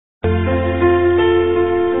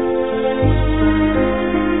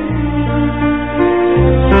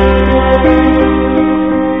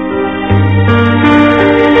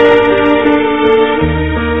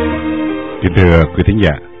quý thính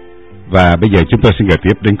giả. Và bây giờ chúng tôi xin gửi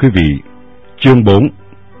tiếp đến quý vị chương 4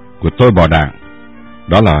 của Tôi Bỏ Đảng.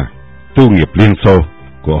 Đó là Tu nghiệp Liên Xô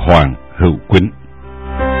của Hoàng Quýnh.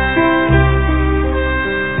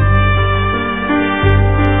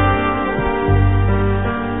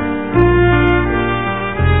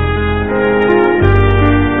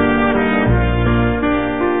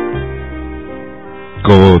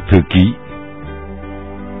 Cô thư ký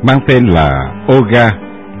mang tên là Olga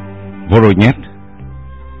Voronet.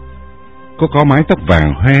 Cô có mái tóc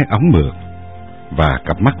vàng hoe óng mượt và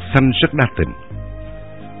cặp mắt xanh rất đa tình.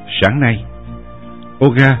 Sáng nay,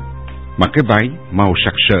 Olga mặc cái váy màu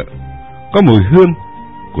sặc sỡ, có mùi hương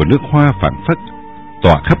của nước hoa phảng phất,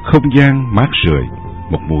 tỏa khắp không gian mát rượi,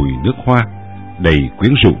 một mùi nước hoa đầy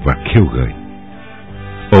quyến rũ và khiêu gợi.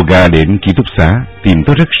 Olga đến ký túc xá tìm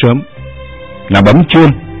tôi rất sớm. Nàng bấm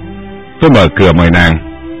chuông, tôi mở cửa mời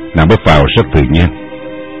nàng bước vào rất tự nhiên.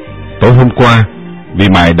 Tối hôm qua, vì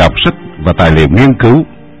mãi đọc sách và tài liệu nghiên cứu,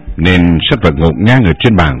 nên sách vật ngổn ngang ở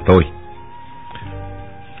trên bàn tôi.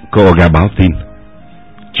 Cô Olga báo tin: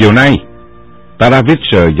 chiều nay, Taravich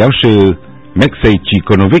giáo sư Alexei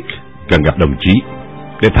Chikonovic cần gặp đồng chí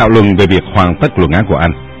để thảo luận về việc hoàn tất luận án của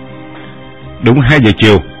anh. Đúng 2 giờ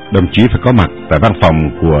chiều, đồng chí phải có mặt tại văn phòng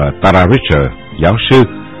của Taravich giáo sư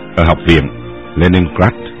ở học viện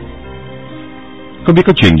Leningrad. Không biết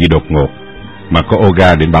có chuyện gì đột ngột mà cô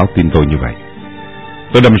Olga đến báo tin tôi như vậy.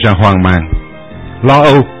 Tôi đâm ra hoang mang, lo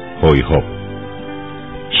âu, hồi hộp.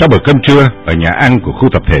 Sau bữa cơm trưa ở nhà ăn của khu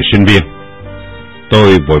tập thể sinh viên,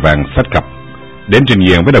 tôi vội vàng xách cặp đến trình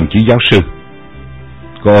diện với đồng chí giáo sư.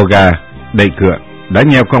 Cô Olga đẩy cửa, đã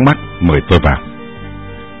nheo con mắt mời tôi vào.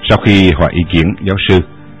 Sau khi hỏi ý kiến giáo sư,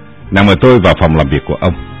 nàng mời tôi vào phòng làm việc của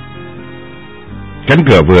ông. Cánh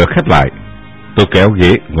cửa vừa khép lại, tôi kéo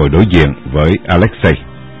ghế ngồi đối diện với Alexei.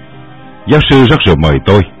 Giáo sư rất rồi mời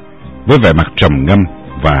tôi với vẻ mặt trầm ngâm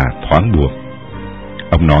và thoáng buồn.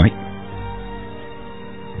 Ông nói: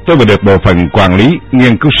 tôi vừa được bộ phận quản lý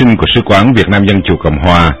nghiên cứu sinh của Sứ quán Việt Nam Dân Chủ Cộng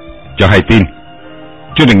Hòa cho hay tin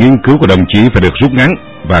chương trình nghiên cứu của đồng chí phải được rút ngắn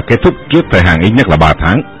và kết thúc trước thời hạn ít nhất là 3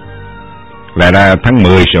 tháng. Lẽ ra tháng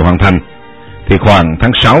 10 sẽ hoàn thành, thì khoảng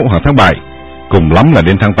tháng 6 hoặc tháng 7, cùng lắm là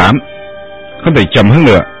đến tháng 8. Không thể chậm hơn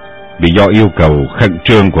nữa, vì do yêu cầu khẩn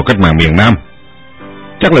trương của cách mạng miền Nam.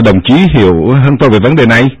 Chắc là đồng chí hiểu hơn tôi về vấn đề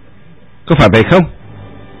này, có phải vậy không?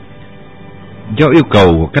 Do yêu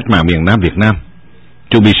cầu của cách mạng miền Nam Việt Nam,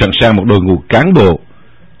 chuẩn bị sẵn sàng một đội ngũ cán bộ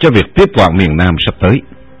cho việc tiếp quản miền Nam sắp tới.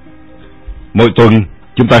 Mỗi tuần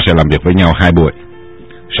chúng ta sẽ làm việc với nhau 2 buổi,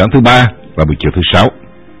 sáng thứ 3 và buổi chiều thứ 6.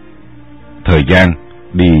 Thời gian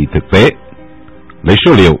đi thực tế, lấy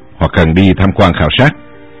số liệu hoặc cần đi tham quan khảo sát.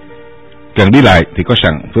 Cần đi lại thì có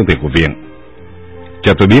sẵn phương tiện của viện.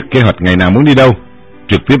 Cho tôi biết kế hoạch ngày nào muốn đi đâu,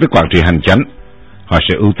 trực tiếp với quản trị hành chánh. Họ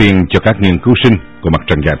sẽ ưu tiên cho các nghiên cứu sinh của mặt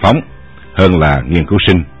trận giải phóng hơn là nghiên cứu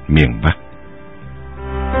sinh miền Bắc.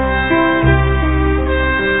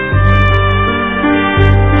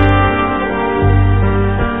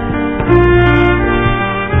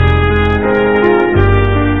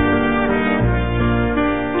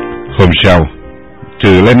 Hôm sau,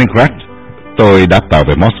 từ Leningrad, tôi đáp tàu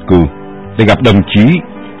về Moscow để gặp đồng chí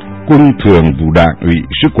quân thường vụ đảng ủy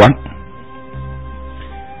sứ quán.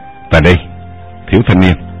 Tại đây, thiếu thanh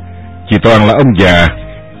niên, chỉ toàn là ông già.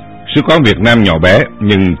 Sứ quán Việt Nam nhỏ bé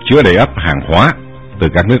nhưng chứa đầy ắp hàng hóa từ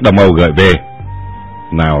các nước Đông Âu gửi về.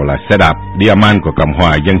 Nào là xe đạp Diamant của Cộng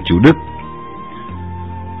hòa Dân chủ Đức,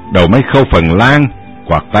 đầu máy khâu Phần Lan,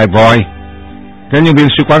 quạt tai voi. Các nhân viên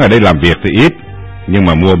sứ quán ở đây làm việc thì ít, nhưng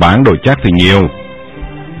mà mua bán đồ chắc thì nhiều.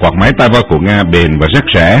 Quạt máy tai voi của Nga bền và rất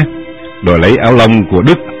rẻ, đổi lấy áo lông của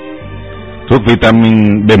Đức. Thuốc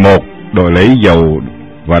vitamin B1 đổi lấy dầu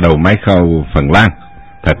và đầu máy khâu Phần Lan.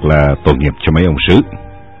 Thật là tội nghiệp cho mấy ông sứ.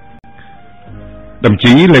 Đồng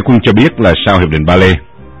chí Lê Quân cho biết là sau Hiệp định Ba Lê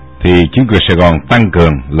thì chính quyền Sài Gòn tăng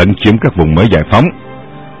cường lấn chiếm các vùng mới giải phóng,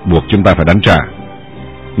 buộc chúng ta phải đánh trả.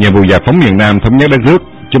 Nhiệm vụ giải phóng miền Nam thống nhất đất nước,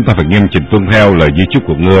 chúng ta phải nghiêm chỉnh tuân theo lời di chúc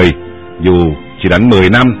của người, dù chỉ đánh 10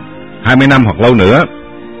 năm, 20 năm hoặc lâu nữa.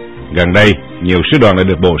 Gần đây, nhiều sứ đoàn đã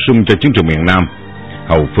được bổ sung cho chiến trường miền Nam,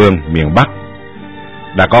 Hậu Phương, miền Bắc.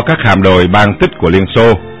 Đã có các hàm đội ban tích của Liên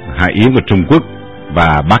Xô, Hải Yến của Trung Quốc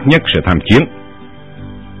và Bác Nhất sẽ tham chiến.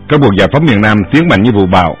 Các cuộc giải phóng miền Nam tiến mạnh như vụ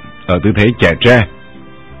bão ở tư thế trẻ tre.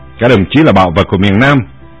 Các đồng chí là bảo vật của miền Nam,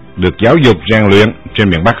 được giáo dục rèn luyện trên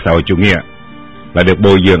miền Bắc xã hội chủ nghĩa, là được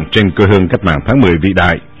bồi dưỡng trên quê hương cách mạng tháng 10 vĩ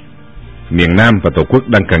đại. Miền Nam và Tổ quốc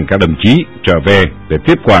đang cần các đồng chí trở về để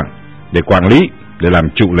tiếp quản, để quản lý, để làm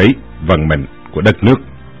chủ lấy vận mệnh của đất nước.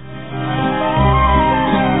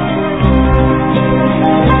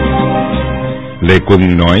 Lê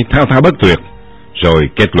Quân nói thao thao bất tuyệt, rồi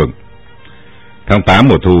kết luận: Tháng 8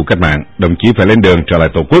 mùa thu cách mạng, đồng chí phải lên đường trở lại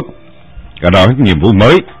Tổ quốc. Cả đó nhiệm vụ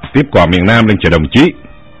mới, tiếp quản miền Nam lên chờ đồng chí.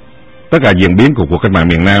 Tất cả diễn biến của cuộc cách mạng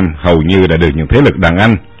miền Nam hầu như đã được những thế lực đàn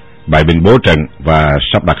Anh bày bình bố trận và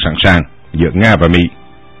sắp đặt sẵn sàng giữa Nga và Mỹ.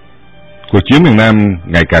 Cuộc chiến miền Nam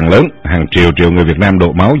ngày càng lớn, hàng triệu người Việt Nam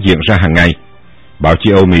đổ máu diễn ra hàng ngày. Báo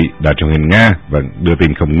chí Âu Mỹ đã truyền hình Nga vẫn đưa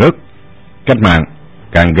tin không ngớt. Cách mạng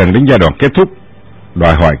càng gần đến giai đoạn kết thúc,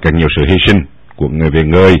 đòi hỏi càng nhiều sự hy sinh của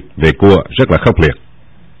người, về của rất là khốc liệt.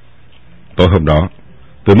 Tối hôm đó,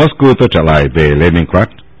 từ Moscow tôi trở lại về Leningrad,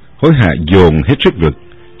 hối hả dồn hết sức lực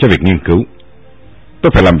cho việc nghiên cứu.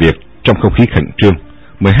 Tôi phải làm việc trong không khí khẩn trương,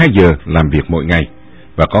 12 giờ làm việc mỗi ngày,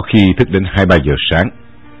 và có khi thức đến 2-3 giờ sáng.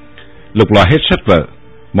 Lục lọi hết sách vở,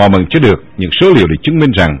 mò mẫm cho được những số liệu để chứng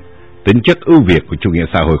minh rằng tính chất ưu việt của chủ nghĩa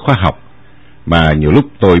xã hội khoa học, mà nhiều lúc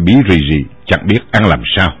tôi bí rì chẳng biết ăn làm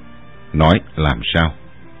sao, nói làm sao.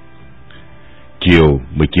 Chiều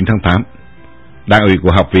 19 tháng 8, Đảng ủy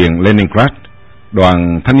của Học viện Leningrad,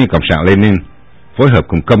 Đoàn Thanh niên Cộng sản Lenin phối hợp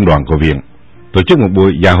cùng công đoàn của viện tổ chức một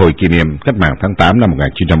buổi dạ hội kỷ niệm cách mạng tháng 8 năm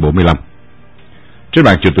 1945. Trên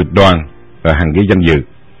bàn chủ tịch đoàn ở hàng ghế danh dự,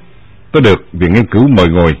 tôi được viện nghiên cứu mời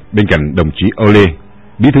ngồi bên cạnh đồng chí Ole,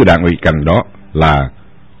 bí thư đảng ủy, cạnh đó là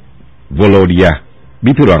Volodya,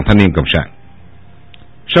 bí thư đoàn Thanh niên Cộng sản.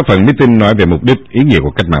 Sau phần meeting nói về mục đích ý nghĩa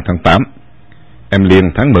của cách mạng tháng 8, em Liên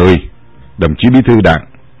tháng 10, đồng chí bí thư đảng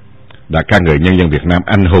đã ca ngợi nhân dân Việt Nam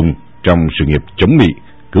anh hùng trong sự nghiệp chống Mỹ,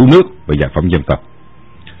 cứu nước và giải phóng dân tộc,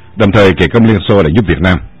 đồng thời kể công Liên Xô đã giúp Việt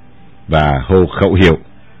Nam, và hô khẩu hiệu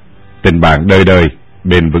tình bạn đời đời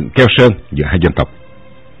bền vững keo sơn giữa hai dân tộc.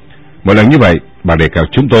 Mỗi lần như vậy, bà đề cao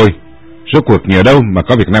chúng tôi, rốt cuộc nhờ đâu mà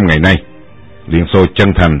có Việt Nam ngày nay. Liên Xô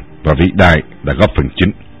chân thành và vĩ đại đã góp phần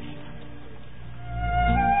chính.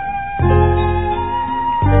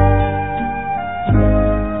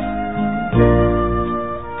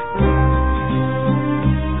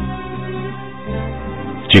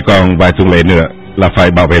 Chỉ còn vài tuần lễ nữa là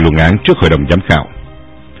phải bảo vệ luận án trước hội đồng giám khảo.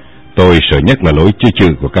 Tôi sợ nhất là lối chơi chữ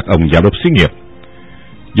của các ông giám đốc xí nghiệp,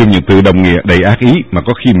 dùng những từ đồng nghĩa đầy ác ý mà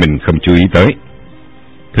có khi mình không chú ý tới.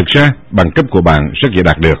 Thực ra, bằng cấp của bạn rất dễ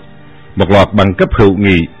đạt được. Một loạt bằng cấp hữu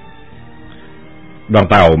nghị. Đoàn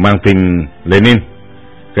tàu mang tên Lenin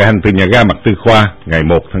khởi hành từ nhà ga Mạc Tư Khoa ngày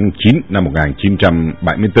 1 tháng 9 năm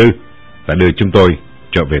 1974 đã đưa chúng tôi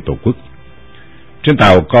trở về Tổ quốc. Trên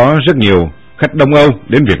tàu có rất nhiều khách Đông Âu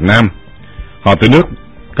đến Việt Nam. Họ từ nước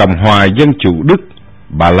Cộng hòa Dân chủ Đức,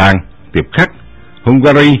 Ba Lan, Tiếp Khắc,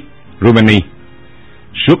 Hungary, Romania.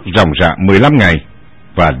 Suốt ròng rã 15 ngày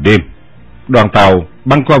và đêm, đoàn tàu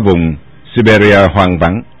băng qua vùng Siberia hoang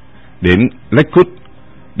vắng, đến Lekut,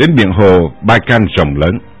 đến biển hồ Baikal rộng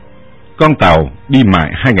lớn. Con tàu đi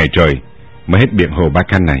mãi 2 ngày trời mới hết biển hồ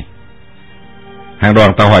Baikal này. Hàng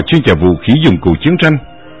đoàn tàu hỏa chuyên chở vũ khí dụng cụ chiến tranh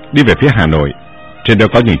đi về phía Hà Nội. Trên đó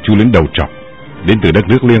có những chú lính đầu trọc đến từ đất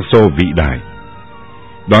nước Liên Xô vĩ đại.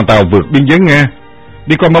 Đoàn tàu vượt biên giới Nga,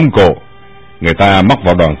 đi qua Mông Cổ. Người ta móc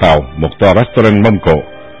vào đoàn tàu một tòa restaurant Mông Cổ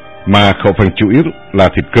mà khẩu phần chủ yếu là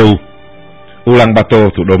thịt cừu. Ulaanbaatar,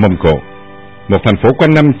 thủ đô Mông Cổ, một thành phố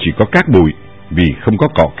quanh năm chỉ có cát bụi vì không có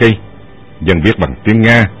cỏ cây. Dân viết bằng tiếng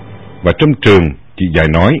Nga, và trong trường chỉ dạy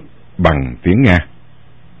nói bằng tiếng Nga.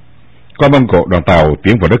 Qua Mông Cổ, đoàn tàu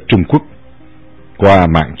tiến vào đất Trung Quốc, qua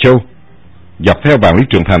Mạn Châu, dọc theo vạn lý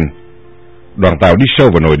Trường Thành. Đoàn tàu đi sâu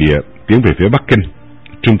vào nội địa, tiến về phía Bắc Kinh,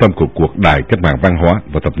 trung tâm của cuộc đại cách mạng văn hóa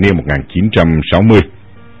vào thập niên 1960.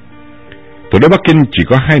 Thủ đô Bắc Kinh chỉ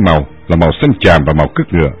có 2 màu là màu xanh chàm và màu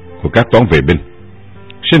cước ngựa của các toán vệ binh.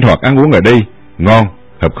 Sinh hoạt ăn uống ở đây ngon,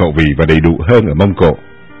 hợp khẩu vị và đầy đủ hơn ở Mông Cổ.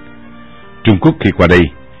 Trung Quốc khi qua đây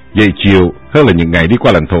dậy chiều hơn là những ngày đi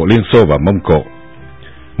qua lãnh thổ Liên Xô và Mông Cổ.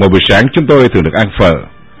 Một buổi sáng chúng tôi thường được ăn phở,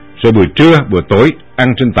 rồi buổi trưa, buổi tối ăn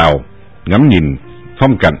trên tàu, ngắm nhìn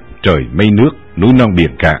phong cảnh trời mây nước, núi non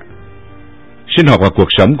biển cả. Sinh hoạt và cuộc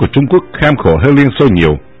sống của Trung Quốc kham khổ hơn Liên Xô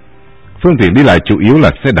nhiều. Phương tiện đi lại chủ yếu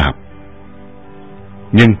là xe đạp.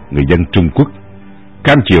 Nhưng người dân Trung Quốc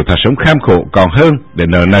cam chịu thà sống kham khổ còn hơn để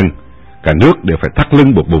nợ nần, cả nước đều phải thắt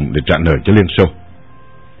lưng buộc bụng để trả nợ cho Liên Xô.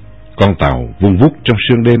 Con tàu vung vút trong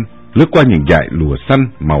sương đêm, lướt qua những dải lụa xanh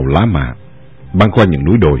màu lá mạ, băng qua những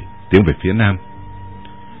núi đồi tiến về phía nam.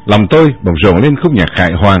 Lòng tôi bỗng rộn lên khúc nhạc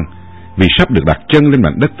khải hoàn vì sắp được đặt chân lên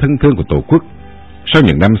mảnh đất thân thương của Tổ quốc sau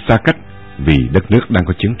những năm xa cách vì đất nước đang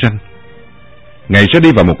có chiến tranh. Ngày ra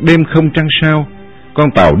đi vào một đêm không trăng sao,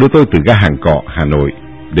 con tàu đưa tôi từ ga Hàng Cọ, Hà Nội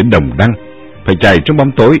đến Đồng Đăng, phải chạy trong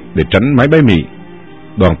bóng tối để tránh máy bay Mỹ.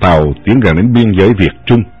 Đoàn tàu tiến gần đến biên giới Việt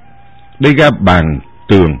Trung. Đây ga Bàn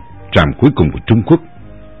Tường, trạm cuối cùng của Trung Quốc.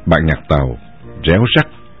 Bản nhạc tàu réo rắt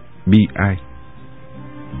bi ai.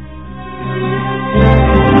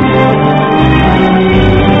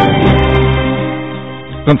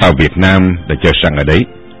 Con tàu Việt Nam đã chờ sẵn ở đấy.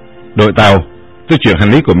 Đội tàu, tôi chuyển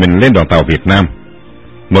hành lý của mình lên đoàn tàu Việt Nam.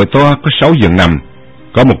 Mỗi toa có 6 giường nằm,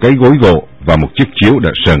 có một cái gối gỗ và một chiếc chiếu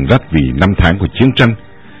đã sờn rách vì 5 tháng của chiến tranh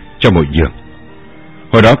cho mỗi giường.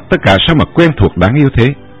 Hồi đó tất cả sao mà quen thuộc đáng yêu thế.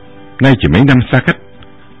 Nay chỉ mấy năm xa cách,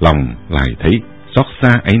 lòng lại thấy xót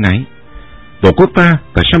xa áy náy. Tổ quốc ta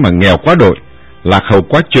tại sao mà nghèo quá đội, lạc hậu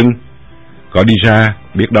quá chừng. Có đi ra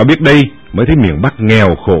biết đó biết đây mới thấy miền Bắc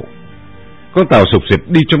nghèo khổ. Con tàu sục sịch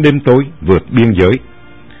đi trong đêm tối vượt biên giới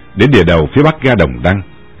đến địa đầu phía bắc ga Đồng Đăng.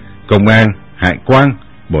 Công an, hải quan,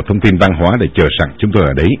 Bộ Thông tin Văn hóa để chờ sẵn chúng tôi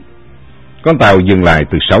ở đấy. Con tàu dừng lại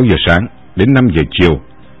từ 6 giờ sáng đến 5 giờ chiều,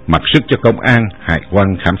 mặc sức cho công an, hải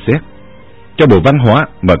quan khám xét, cho Bộ Văn hóa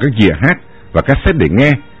mở các dĩa hát và cassette để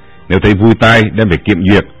nghe. Nếu thấy vui tai đem về kiểm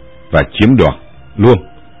duyệt và chiếm đoạt luôn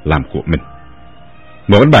làm của mình.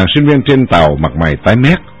 Một anh bạn sinh viên trên tàu mặt mày tái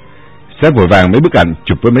mét, xếp vội vàng mấy bức ảnh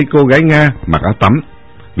chụp với mấy cô gái Nga mặc áo tắm,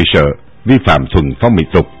 vì sợ vi phạm thuần phong mỹ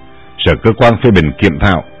tục, sợ cơ quan phê bình kiểm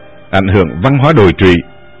thảo, ảnh hưởng văn hóa đồi trụy,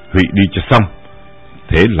 hủy đi cho xong.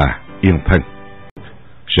 Thế là yên thân.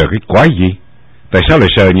 Sợ cái quái gì? Tại sao lại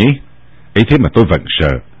sợ nhỉ? Ấy thế mà tôi vẫn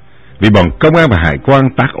sợ, vì bọn công an và hải quan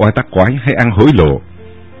tác oai tác quái hay ăn hối lộ,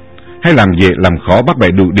 hay làm dễ làm khó bắt bẻ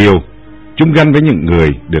đủ điều. Chúng ganh với những người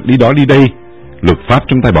được đi đó đi đây, luật pháp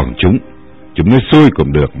trong tay bọn chúng. Chúng nói xuôi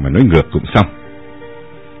cũng được mà nói ngược cũng xong.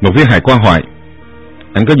 Một viên hải quan hỏi: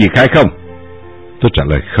 anh có gì khai không? Tôi trả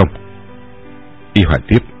lời không. Y hỏi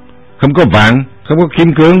tiếp: không có vàng, không có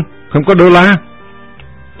kim cương, không có đô la.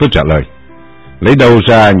 Tôi trả lời: lấy đâu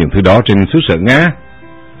ra những thứ đó trên xứ sở Nga?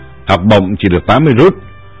 Học bổng chỉ được 80 rúp,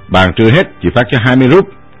 bàn trừ hết chỉ phát cho 20 rúp.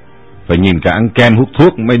 Phải nhìn cả ăn kem hút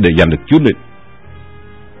thuốc mới để dành được chút định.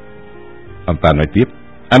 Ông ta nói tiếp: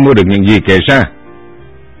 anh mua được những gì kể ra?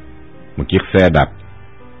 Một chiếc xe đạp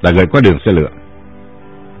đã gửi qua đường xe lửa.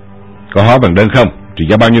 Có hóa bằng đơn không? Trị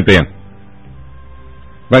giá bao nhiêu tiền?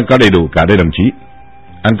 Vâng, có đầy đủ cả đây đồng chí.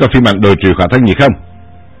 Anh có phim ảnh đồi trụy khỏa thân gì không?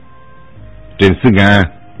 Trên xứ Nga,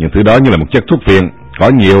 những thứ đó như là một chất thuốc phiện, có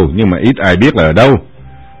nhiều nhưng mà ít ai biết là ở đâu.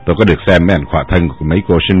 Tôi có được xem mấy ảnh khỏa thân của mấy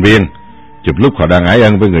cô sinh viên chụp lúc họ đang ái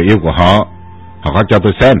ân với người yêu của họ. Họ có cho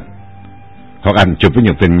tôi xem. Hoặc ảnh chụp với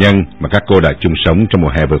những tình nhân mà các cô đã chung sống trong mùa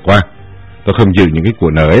hè vừa qua. Tôi không giữ những cái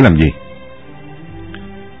của nợ ấy làm gì.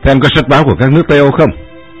 Thế anh có sách báo của các nước Tây Âu không?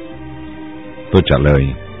 Tôi trả lời: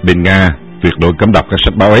 bên Nga tuyệt đối cấm đọc các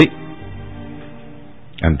sách báo ấy.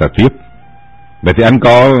 Anh ta tiếp: vậy thì anh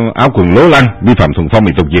có áo quần lố lăng vi phạm thuần phong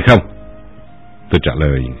mỹ tục gì không? Tôi trả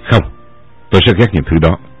lời: không, tôi rất ghét những thứ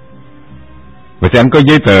đó. Vậy thì anh có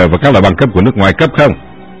giấy tờ và các loại bằng cấp của nước ngoài cấp không?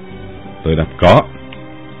 Tôi đáp có.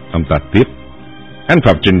 Ông ta tiếp: anh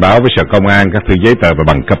phải trình báo với sở công an các thứ giấy tờ và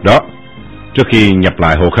bằng cấp đó trước khi nhập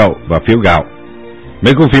lại hộ khẩu và phiếu gạo.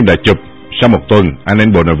 Mấy cuốn phim đã chụp, sau một tuần anh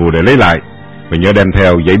lên Bộ Nội vụ để lấy lại, và nhớ đem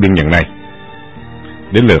theo giấy biên nhận này.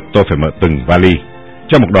 Đến lượt tôi phải mở từng vali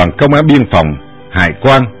cho một đoàn công an biên phòng, hải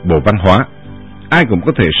quan, Bộ Văn hóa. Ai cũng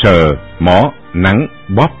có thể sờ, mó, nắng,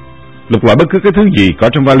 bóp, lục loại bất cứ cái thứ gì có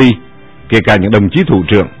trong vali, kể cả những đồng chí thủ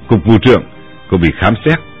trưởng, cục vụ trưởng cũng bị khám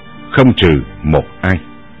xét, không trừ một ai.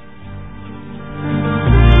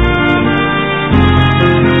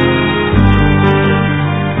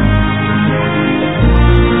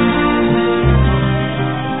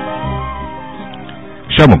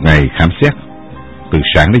 Sau một ngày khám xét, từ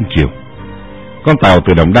sáng đến chiều, con tàu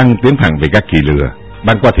từ Đồng Đăng tiến thẳng về ga Kỳ Lừa,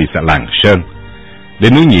 băng qua thị xã Lạng Sơn,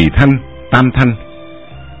 đến núi Nhị Thanh, Tam Thanh.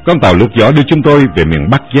 Con tàu lướt gió đưa chúng tôi về miền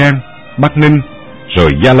Bắc Giang, Bắc Ninh,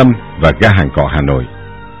 rồi Gia Lâm và ga Hàng Cọ Hà Nội.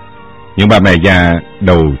 Những bà mẹ già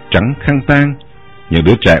đầu trắng khăn tang, những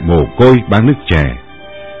đứa trẻ mồ côi bán nước chè,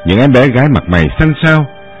 những em bé gái mặt mày xanh xao,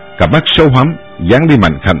 cặp mắt sâu hoắm, dáng đi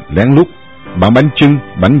mạnh khảnh lén lút bán bánh chưng,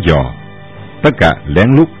 bánh giò, tất cả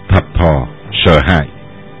lén lút thập thò, sợ hãi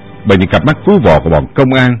bởi những cặp mắt cú vò của bọn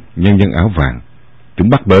công an, nhân dân áo vàng. Chúng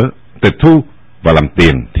bắt bớ, tịch thu và làm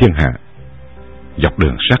tiền thiên hạ. Dọc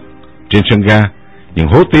đường sắt, trên sân ga, những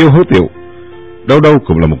hố tiêu, đâu đâu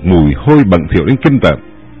cũng là một mùi hôi bẩn thỉu đến kinh tởm.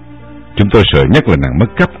 Chúng tôi sợ nhất là nạn mất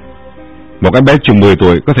cắp. Một em bé chừng 10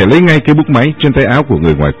 tuổi có thể lấy ngay cái bút máy trên tay áo của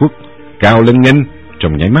người ngoại quốc, cao lên nhanh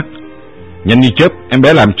trong nháy mắt. Nhanh như chớp, em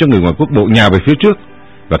bé làm cho người ngoại quốc bộ nhào về phía trước,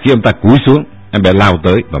 và khi ông ta cúi xuống, em bé lao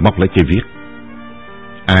tới và móc lấy cây viết.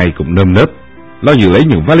 Ai cũng nơm nớp lo giữ lấy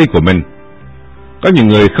những vali của mình. Có những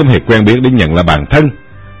người không hề quen biết đến nhận là bạn thân,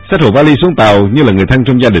 xách hộp vali xuống tàu như là người thân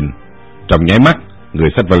trong gia đình. Trong nháy mắt, người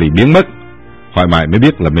xách vali biến mất, hỏi mãi mới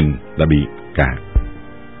biết là mình đã bị cả.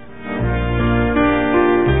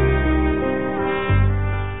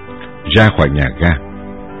 Ra khỏi nhà ga,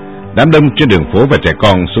 đám đông trên đường phố và trẻ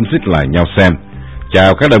con xúm xít lại nhau xem: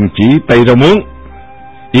 chào các đồng chí Tây Rau Muống.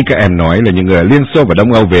 Ý các em nói là những người ở Liên Xô và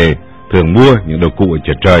Đông Âu về thường mua những đồ cụ ở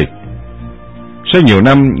chợ trời. Sau nhiều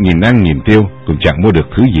năm nghìn ăn nghìn tiêu cũng chẳng mua được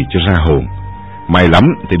thứ gì cho ra hồn. May lắm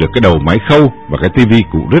thì được cái đầu máy khâu và cái tivi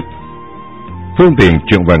cụ rích. Phương tiện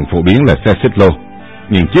chuyển vận phổ biến là xe xích lô.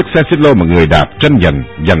 Những chiếc xe xích lô mà người đạp tranh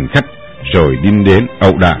giành khách rồi đi đến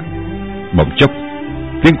ẩu đả. Bỗng chốc,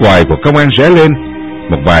 tiếng còi của công an ré lên.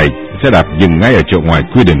 Một vài xe đạp dừng ngay ở chỗ ngoài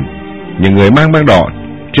quy định. Những người mang băng đỏ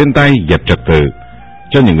trên tay dẹp trật tự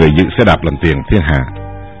cho những người giữ xe đạp làm tiền thiên hạ.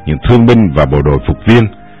 Những thương binh và bộ đội phục viên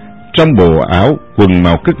trong bộ áo quần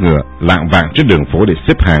màu cứt ngựa lạng vạng trên đường phố để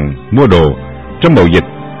xếp hàng mua đồ trong mậu dịch,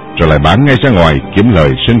 rồi lại bán ngay ra ngoài kiếm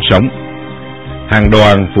lời sinh sống. Hàng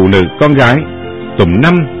đoàn phụ nữ con gái tùm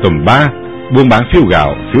năm tùm ba buôn bán phiếu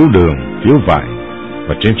gạo, phiếu đường, phiếu vải.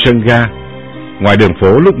 Và trên sân ga, ngoài đường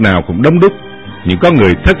phố lúc nào cũng đông đúc những con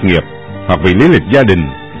người thất nghiệp hoặc vì lý lịch gia đình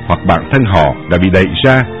hoặc bạn thân họ đã bị đẩy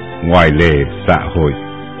ra ngoài lề xã hội.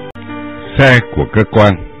 Xe của cơ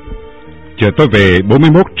quan. Chờ tôi về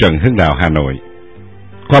 41 Trần Hưng Đạo, Hà Nội.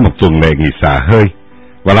 Qua một tuần lễ nghỉ xả hơi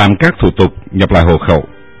và làm các thủ tục nhập lại hộ khẩu,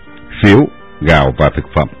 phiếu, gạo và thực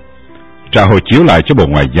phẩm, trả hộ chiếu lại cho Bộ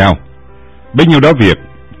Ngoại giao. Bấy nhiêu đó việc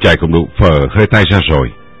chạy cũng đủ phở hơi tay ra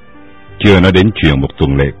rồi. Chưa nói đến chuyện một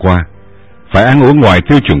tuần lễ qua phải ăn uống ngoài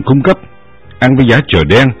tiêu chuẩn cung cấp, ăn với giá chợ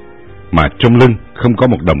đen mà trong lưng không có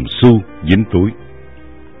một đồng xu dính túi.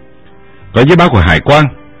 Có giấy báo của Hải quan,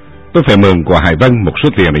 tôi phải mượn của Hải Vân một số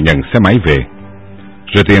tiền để nhận xe máy về.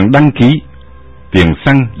 Rồi tiền đăng ký, tiền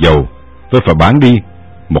xăng, dầu, tôi phải bán đi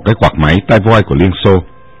một cái quạt máy tai voi của Liên Xô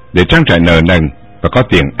để trang trải nợ nần và có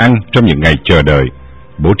tiền ăn trong những ngày chờ đợi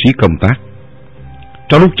bố trí công tác.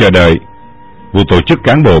 Trong lúc chờ đợi vụ tổ chức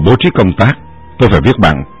cán bộ bố trí công tác, tôi phải viết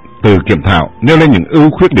bản từ kiểm thảo nêu lên những ưu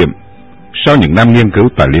khuyết điểm sau những năm nghiên cứu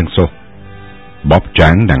tại Liên Xô. Bóp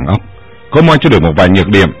tráng đằng óc, có moi cho được một vài nhược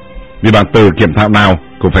điểm, vì bản từ kiểm thảo nào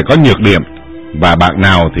cũng phải có nhược điểm, và bạn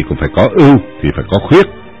nào thì cũng phải có ưu thì phải có khuyết.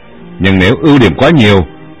 Nhưng nếu ưu điểm quá nhiều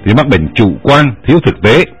thì mắc bệnh chủ quan, thiếu thực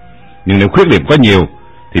tế. Nhưng nếu khuyết điểm quá nhiều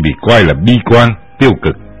thì bị coi là bi quan, tiêu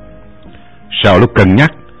cực. Sau lúc cân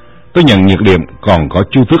nhắc, tôi nhận nhược điểm còn có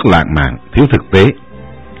chu tước lãng mạn, thiếu thực tế.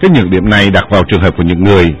 Cái nhược điểm này đặt vào trường hợp của những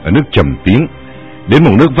người ở nước trầm tiếng đến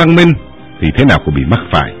một nước văn minh thì thế nào cũng bị mắc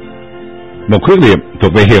phải. Một khuyết điểm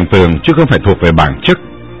thuộc về hiện tượng chứ không phải thuộc về bản chất,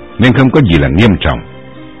 nên không có gì là nghiêm trọng.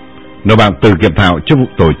 Nộp bản từ kiểm thảo cho vụ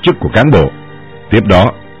tổ chức của cán bộ. Tiếp đó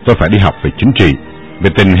tôi phải đi học về chính trị, về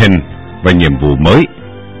tình hình và nhiệm vụ mới.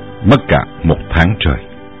 Mất cả một tháng trời.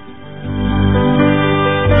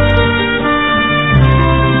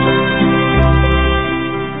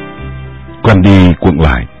 Quanh đi quẩn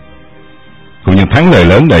lại, cùng những thắng lợi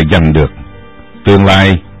lớn đã giành được, tương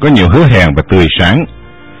lai có nhiều hứa hẹn và tươi sáng.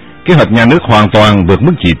 Kế hoạch nhà nước hoàn toàn vượt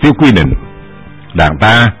mức chỉ tiêu quy định. Đảng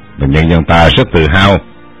ta và nhân dân ta rất tự hào,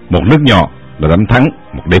 một nước nhỏ đã đánh thắng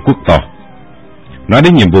một đế quốc to. Nói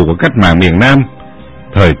đến nhiệm vụ của cách mạng miền Nam,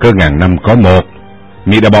 thời cơ ngàn năm có một,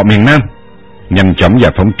 Mỹ đã bỏ miền Nam, nhanh chóng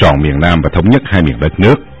giải phóng trọn miền Nam và thống nhất hai miền đất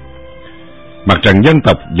nước. Mặt trận dân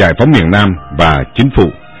tộc giải phóng miền Nam và chính phủ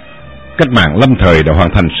cách mạng lâm thời đã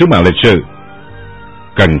hoàn thành sứ mạng lịch sử.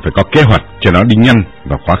 Cần phải có kế hoạch cho nó đi nhanh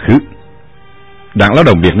vào quá khứ. Đảng Lao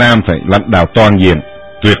động Việt Nam phải lãnh đạo toàn diện,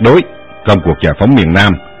 tuyệt đối công cuộc giải phóng miền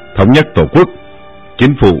Nam, thống nhất tổ quốc.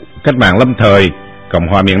 Chính phủ cách mạng lâm thời Cộng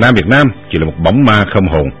hòa miền Nam Việt Nam chỉ là một bóng ma không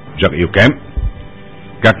hồn, rất yếu kém.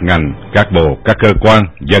 Các ngành, các bộ, các cơ quan,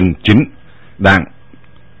 dân chính, đảng,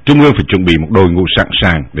 Trung ương phải chuẩn bị một đội ngũ sẵn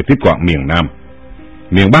sàng để tiếp quản miền Nam.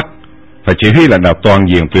 Miền Bắc phải chỉ huy lãnh đạo toàn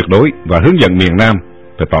diện tuyệt đối và hướng dẫn miền Nam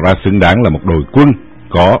phải tỏ ra xứng đáng là một đội quân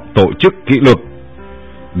có tổ chức kỷ luật,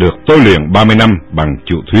 được tôi luyện 30 năm bằng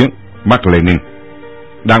chủ thuyết Mác Lênin.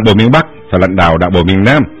 Đảng bộ miền Bắc phải lãnh đạo đảng bộ miền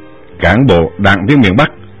Nam, cán bộ đảng viên miền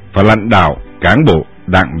Bắc phải lãnh đạo cán bộ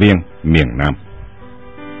đảng viên miền Nam.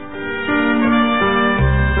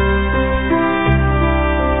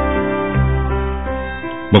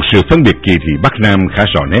 Một sự phân biệt kỳ thị Bắc Nam khá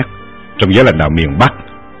rõ nét trong giới lãnh đạo miền Bắc.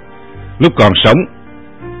 Lúc còn sống,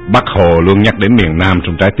 Bác Hồ luôn nhắc đến miền Nam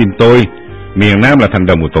trong trái tim tôi. Miền Nam là thành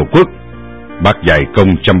đồng của Tổ quốc. Bác dạy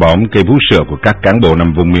công chăm bón cây vú sữa của các cán bộ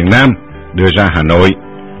nằm vùng miền Nam đưa ra Hà Nội.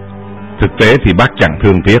 Thực tế thì bác chẳng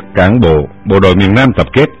thương tiếc cán bộ bộ đội miền Nam tập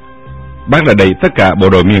kết. Bác đã đẩy tất cả bộ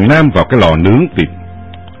đội miền Nam vào cái lò nướng thịt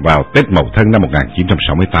vào Tết Mậu Thân năm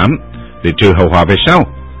 1968 để trừ hậu họa về sau,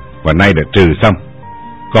 và nay đã trừ xong,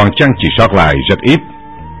 còn chăng chỉ sót lại rất ít.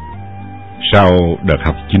 Sau đợt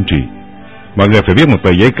học chính trị, mọi người phải viết một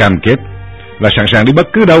tờ giấy cam kết là sẵn sàng đi bất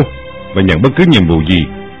cứ đâu và nhận bất cứ nhiệm vụ gì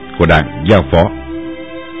của Đảng giao phó.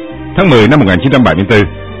 Tháng 10 năm 1974,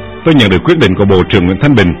 tôi nhận được quyết định của Bộ trưởng Nguyễn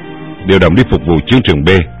Thanh Bình điều động đi phục vụ chiến trường B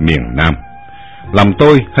miền Nam. Lòng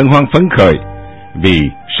tôi hân hoan phấn khởi vì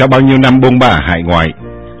sau bao nhiêu năm bôn ba hải ngoại,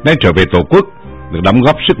 nay trở về Tổ quốc, được đóng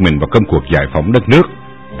góp sức mình vào công cuộc giải phóng đất nước,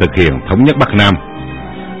 thực hiện thống nhất Bắc Nam.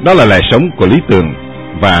 Đó là lẽ sống của lý tưởng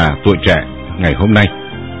và tuổi trẻ ngày hôm nay.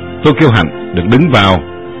 Tôi kiêu hãnh được đứng vào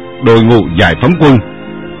đội ngũ giải phóng quân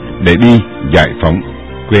để đi giải phóng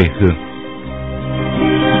quê hương.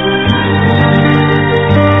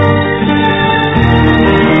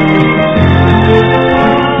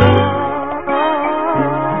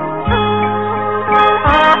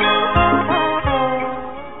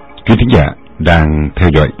 Quý thính giả đang theo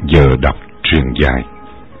dõi giờ đọc truyện dài,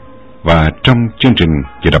 và trong chương trình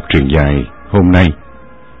giờ đọc truyện dài hôm nay,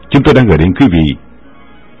 chúng tôi đang gửi đến quý vị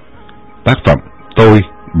tác phẩm Tôi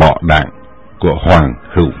Bỏ Đảng của Hoàng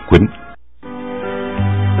Quýnh.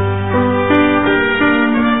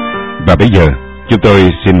 Và bây giờ chúng tôi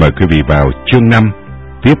xin mời quý vị vào chương 5,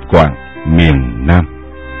 tiếp quản miền Nam.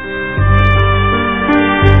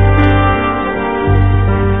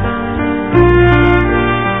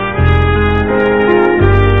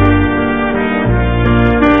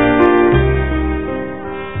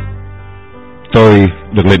 Tôi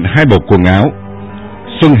được lệnh 2 bộ quần áo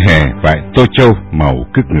xuân hè vải tô châu màu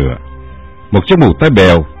cứt ngựa, một chiếc mũ tai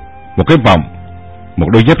bèo, một cái vòng, một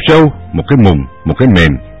đôi dép râu, một cái mùng, một cái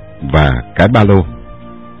mền và cái ba lô.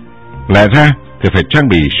 Lẽ ra thì phải trang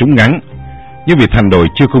bị súng ngắn, nhưng vì thành đội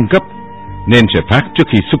chưa cung cấp nên sẽ phát trước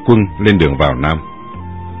khi xuất quân lên đường vào Nam.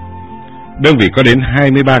 Đơn vị có đến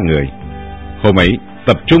 23 người. Hôm ấy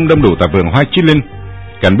tập trung đông đủ tại vườn Hoa Chí Linh,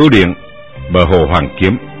 cạnh bưu điện, bờ hồ Hoàng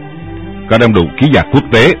Kiếm. Có đông đủ ký giả quốc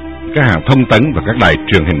tế, các hãng thông tấn và các đài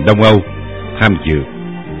truyền hình Đông Âu tham dự.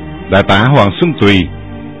 Đại tá Hoàng Xuân Tùy,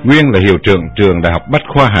 nguyên là hiệu trưởng trường Đại học Bách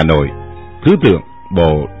khoa Hà Nội, thứ trưởng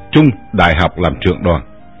Bộ Trung Đại học làm trưởng đoàn.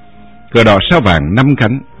 Cờ đỏ sao vàng 5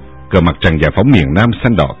 cánh, cờ mặt trận giải phóng miền Nam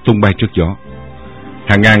xanh đỏ tung bay trước gió.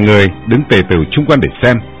 Hàng ngàn người đứng tề tựu chung quanh để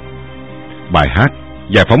xem. Bài hát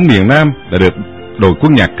giải phóng miền Nam đã được đội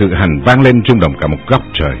quân nhạc cự hành vang lên rung động cả một góc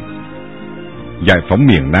trời. Giải phóng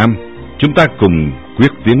miền Nam, chúng ta cùng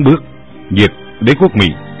quyết tiến bước, diệt đế quốc Mỹ,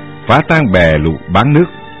 phá tan bè lũ bán nước.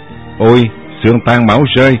 Ôi, xương tan máu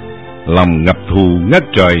rơi, lòng ngập thù ngất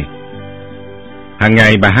trời. Hàng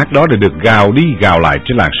ngày bài hát đó đã được gào đi gào lại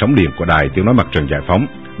trên làn sóng điện của đài tiếng nói mặt trận giải phóng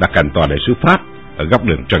đặt cạnh tòa đại sứ Pháp ở góc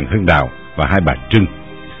đường Trần Hưng Đạo và Hai Bà Trưng.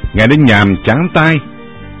 Nghe đến nhàm chán tai.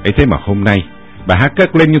 Ấy thế mà hôm nay bài hát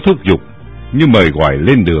cất lên như thúc giục, như mời gọi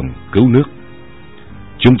lên đường cứu nước.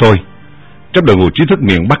 Chúng tôi trong đội ngũ trí thức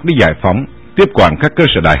miền Bắc đi giải phóng, tiếp quản các cơ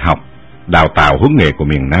sở đại học, đào tạo huấn nghệ của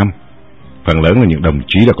miền Nam. Phần lớn là những đồng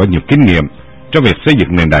chí đã có nhiều kinh nghiệm trong việc xây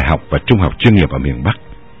dựng nền đại học và trung học chuyên nghiệp ở miền Bắc.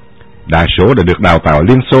 Đa số đã được đào tạo ở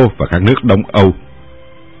Liên Xô và các nước Đông Âu.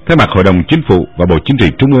 Thay mặt Hội đồng Chính phủ và Bộ Chính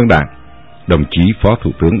trị Trung ương Đảng, đồng chí Phó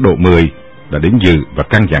Thủ tướng Độ 10 đã đến dự và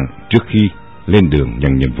căn dặn trước khi lên đường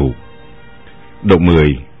nhận nhiệm vụ.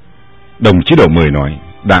 Đồng chí Độ 10 nói,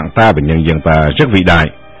 Đảng ta và nhân dân ta rất vĩ đại,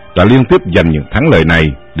 đã liên tiếp giành những thắng lợi này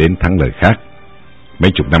đến thắng lợi khác.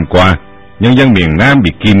 Mấy chục năm qua, nhân dân miền Nam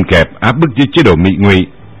bị kìm kẹp áp bức dưới chế độ Mỹ ngụy.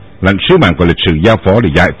 Lãnh sứ mạng của lịch sử giao phó để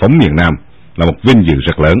giải phóng miền Nam là một vinh dự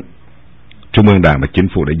rất lớn. Trung ương Đảng và Chính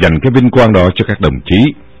phủ đã dành cái vinh quang đó cho các đồng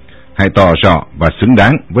chí. Hãy tỏ rõ và xứng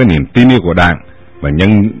đáng với niềm tin yêu của Đảng và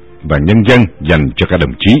nhân dân dành cho các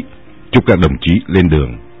đồng chí. Chúc các đồng chí lên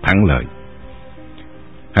đường thắng lợi.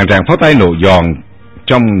 Hàng tràng pháo tay nổ giòn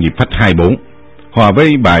trong nhịp phách 24, hòa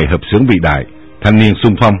với bài hợp xướng vĩ đại Thanh niên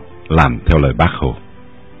xung phong làm theo lời Bác Hồ.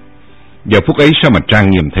 Giờ phút ấy sao mà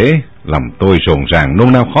trang nghiêm thế, lòng tôi rộn ràng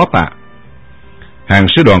nôn nao khó tả. Hàng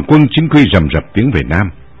sư đoàn quân chính quy rầm rập tiến về Nam.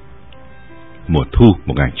 Mùa thu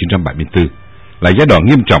 1974 là giai đoạn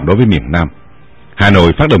nghiêm trọng đối với miền Nam. Hà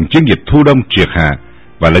Nội phát động chiến dịch thu đông triệt hạ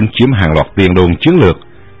và lấn chiếm hàng loạt tiền đồn chiến lược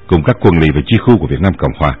cùng các quân lỵ và chi khu của Việt Nam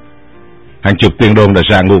Cộng Hòa. Hàng chục tiền đồn đã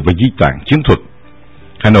ra ngũ và di tản chiến thuật.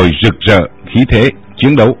 Hà Nội rực rỡ khí thế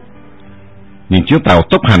chiến đấu. Những chiếc tàu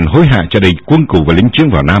tốc hành hối hả cho đầy quân cụ và lính chiến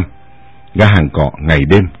vào Nam. Ga hàng cọ ngày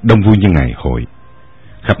đêm đông vui như ngày hội.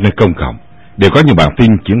 Khắp nơi công cộng đều có nhiều bản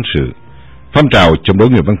tin chiến sự. Phong trào chống đối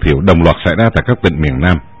người Văn Thiệu đồng loạt xảy ra tại các tỉnh miền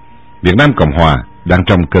Nam. Việt Nam Cộng Hòa đang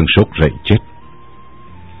trong cơn sốt rậy chết.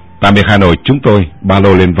 Tạm biệt Hà Nội, chúng tôi ba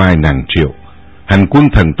lô lên vai nàng triệu, hành quân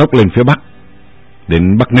thần tốc lên phía Bắc.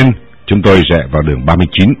 Đến Bắc Ninh, chúng tôi rẽ vào đường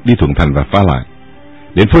 39 đi Thuận Thành và phá lại.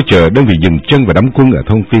 Đến phố chợ, đơn vị dừng chân và đóng quân ở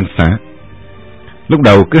thôn Phiên Xá. Lúc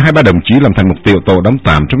đầu cứ 2-3 đồng chí làm thành một tiểu tổ đóng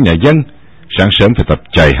tạm trong nhà dân. Sáng sớm phải tập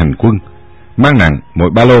chạy hành quân, mang nặng mỗi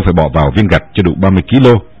ba lô phải bỏ vào viên gạch cho đủ 30 kg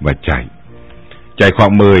và chạy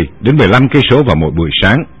khoảng 10 đến 15 cây số vào mỗi buổi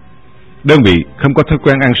sáng. Đơn vị không có thói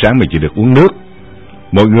quen ăn sáng mà chỉ được uống nước.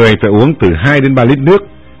 Mỗi người phải uống từ 2 đến 3 lít nước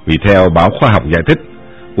vì theo báo khoa học giải thích,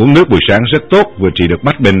 uống nước buổi sáng rất tốt, vừa trị được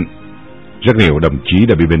bách bệnh. Rất nhiều đồng chí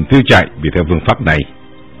đã bị bệnh tiêu chảy vì theo phương pháp này.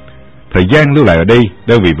 Thời gian lưu lại ở đây,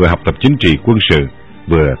 đơn vị vừa học tập chính trị quân sự,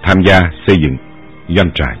 vừa tham gia xây dựng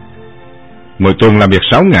doanh trại. Mỗi tuần làm việc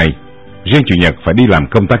 6 ngày, riêng Chủ nhật phải đi làm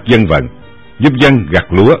công tác dân vận, giúp dân gặt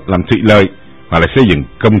lúa, làm thủy lợi hoặc là xây dựng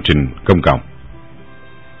công trình công cộng.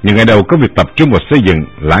 Những ngày đầu có việc tập trung vào xây dựng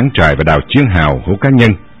láng trại và đào chiến hào hố cá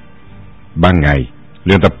nhân. Ban ngày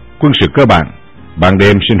luyện tập quân sự cơ bản, ban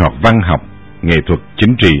đêm sinh hoạt văn học, nghệ thuật,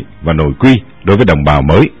 chính trị và nội quy đối với đồng bào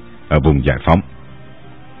mới ở vùng giải phóng.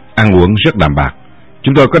 Ăn uống rất đạm bạc,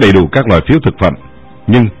 chúng tôi có đầy đủ các loại phiếu thực phẩm,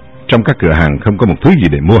 nhưng trong các cửa hàng không có một thứ gì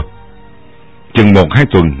để mua. Chừng 1-2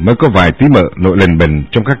 tuần mới có vài tí mỡ nổi lên bình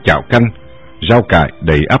trong các chảo canh, rau cải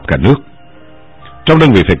đầy ắp cả nước. Trong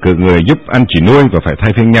đơn vị phải cử người giúp anh chị nuôi và phải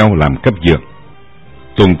thay phiên nhau làm cấp dưỡng.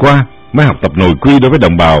 Tuần qua mới học tập nội quy đối với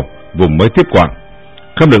đồng bào vùng mới tiếp quản,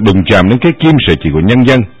 không được đụng chạm đến cái kim sợi chỉ của nhân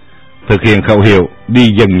dân, thực hiện khẩu hiệu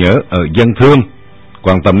đi dân nhớ ở dân thương,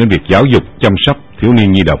 quan tâm đến việc giáo dục chăm sóc thiếu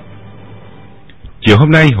niên nhi đồng. Chiều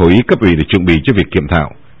hôm nay hội ý cấp ủy để chuẩn bị cho việc kiểm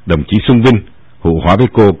thảo, đồng chí Xuân Vinh hữu hóa với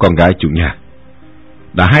cô con gái chủ nhà.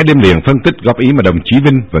 Đã 2 đêm liền phân tích góp ý mà đồng chí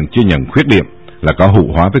Vinh vẫn chưa nhận khuyết điểm là có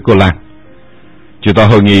hữu hóa với cô Lan. Chủ tọa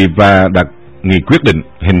hội nghị và đặt nghị quyết định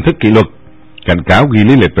hình thức kỷ luật, cảnh cáo ghi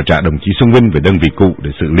lý lịch và trả đồng chí Xuân Vinh về đơn vị cũ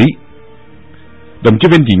để xử lý. Đồng chí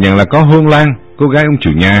Vinh chỉ nhận là có hôn Lan, cô gái ông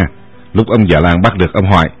chủ nhà. Lúc ông già Lan bắt được,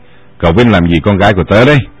 ông hỏi: "Cậu Vinh làm gì con gái của tớ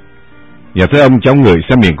đây?" "Dạ thưa ông, cháu ngửi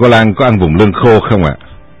xem miệng cô Lan có ăn vùng lưng khô không ạ?"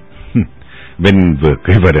 Vinh vừa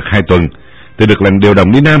cưới vợ được 2 tuần thì được lần điều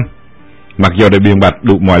động đi Nam. Mặc dù đã biện bạch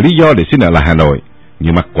đủ mọi lý do để xin ở lại Hà Nội,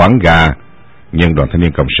 nhưng mặt quán gà, nhưng đoàn thanh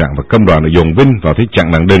niên cộng sản và công đoàn đã dồn Vinh vào thế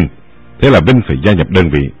chặn đằng đừng. Thế là Vinh phải gia nhập đơn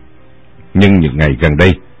vị. Nhưng những ngày gần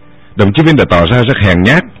đây, đồng chí Vinh đã tỏ ra rất hèn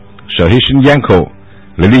nhát, sợ hy sinh gian khổ,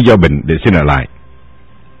 lấy lý do bệnh để xin ở lại.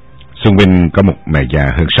 Xuân Vinh có một mẹ già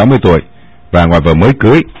hơn 60 tuổi và ngoài vợ mới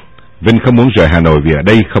cưới, Vinh không muốn rời Hà Nội vì ở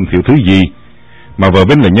đây không thiếu thứ gì, mà vợ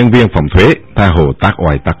Vinh là nhân viên phòng thuế, tha hồ tác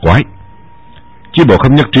oai tác quái. Chi bộ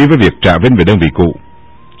không nhất trí với việc trả Vinh về đơn vị cũ.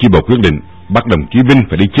 Chi bộ quyết định bắt đồng chí Vinh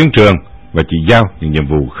phải đi chiến trường và chỉ giao những nhiệm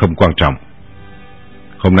vụ không quan trọng.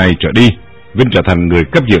 Hôm nay trở đi, Vinh trở thành người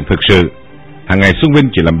cấp dưỡng thực sự. Hàng ngày Xuân Vinh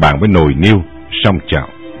chỉ làm bạn với nồi niêu, song chảo.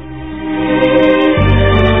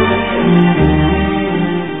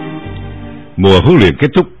 Mùa huấn luyện kết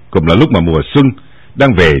thúc cũng là lúc mà mùa xuân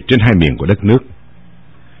đang về trên hai miền của đất nước.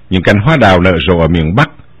 Những cành hoa đào nở rộ ở miền Bắc,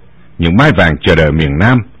 những mai vàng chờ đợi miền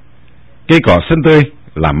Nam. Cây cỏ xanh tươi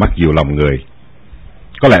làm mắt dịu lòng người.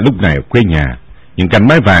 Có lẽ lúc này ở quê nhà, những cành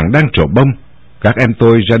mai vàng đang trổ bông, các em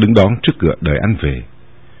tôi ra đứng đón trước cửa đợi anh về.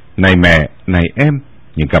 Này mẹ, này em,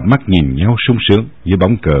 những cặp mắt nhìn nhau sung sướng dưới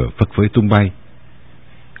bóng cờ phất phới tung bay.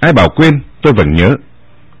 Ai bảo quên, tôi vẫn nhớ.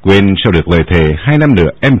 Quên sao được lời thề 2 năm nữa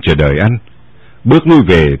em chờ đợi anh. Bước lui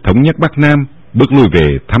về thống nhất Bắc Nam, bước lui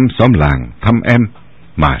về thăm xóm làng, thăm em.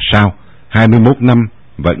 Mà sao 21 năm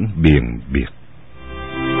vẫn biền biệt.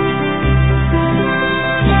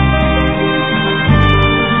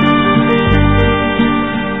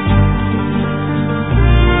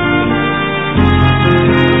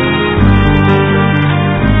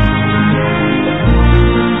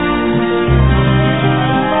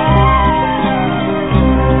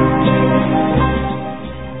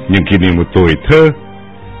 Những kỷ niệm một tuổi thơ,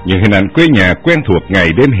 những hình ảnh quê nhà quen thuộc ngày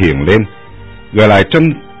đêm hiện lên, gợi lại trong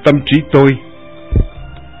tâm trí tôi.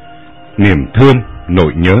 Niềm thương,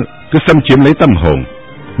 nỗi nhớ cứ xâm chiếm lấy tâm hồn,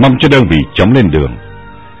 mong cho đơn vị chóng lên đường.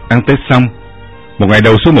 Ăn Tết xong, một ngày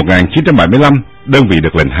đầu xuân 1975, đơn vị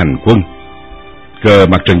được lệnh hành quân. Cờ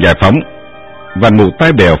mặt trận giải phóng, vành mũ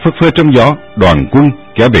tai bèo phất phơ trong gió, đoàn quân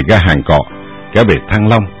kéo về ga Hàng Cọ, kéo về Thăng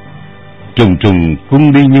Long. Trùng trùng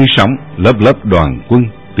quân đi như sóng, lớp lớp đoàn quân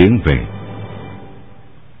tiến về.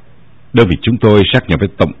 Đơn vị chúng tôi sát nhập với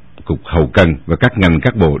Tổng cục Hậu cần và các ngành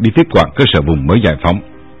các bộ đi tiếp quản cơ sở vùng mới giải phóng.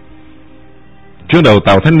 Trước đầu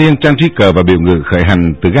tàu thanh niên trang trí cờ và biểu ngữ khởi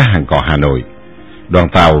hành từ ga Hàng Cọ Hà Nội. Đoàn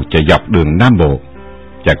tàu chạy dọc đường Nam Bộ,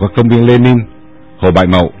 chạy qua công viên Lenin, Hồ Bại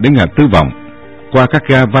Mậu đến ngã Tư Vọng, qua các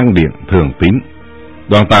ga Văn Điện, Thường Tín.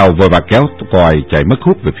 Đoàn tàu vội vã kéo còi chạy mất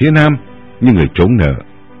hút về phía nam như người trốn nợ.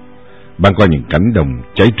 Băng qua những cánh đồng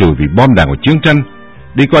cháy trừ vì bom đạn của chiến tranh,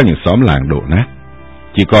 đi qua những xóm làng đổ nát,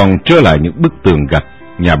 chỉ còn trơ lại những bức tường gạch,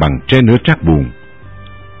 nhà bằng tre nứa trát bùn.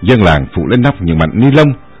 Dân làng phủ lên nóc những mảnh ni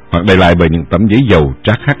lông hoặc đậy lại bởi những tấm giấy dầu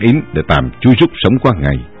trát khắc in để tạm chui rút sống qua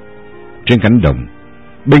ngày. Trên cánh đồng,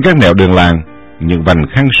 bên các nẻo đường làng, những vành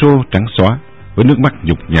khăn xô trắng xóa với nước mắt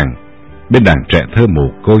nhục nhằn, bên đàn trẻ thơ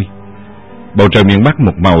mồ côi. Bầu trời miền Bắc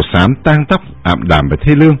một màu xám tan tóc, ảm đạm và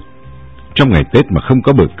thê lương. Trong ngày Tết mà không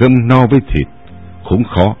có bữa cơm no với thịt, khốn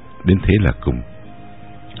khó đến thế là cùng.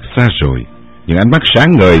 Xa rồi, những ánh mắt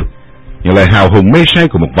sáng ngời, những lời hào hùng mê say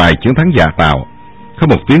của một vài chiến thắng giả tạo, không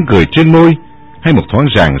một tiếng cười trên môi hay một thoáng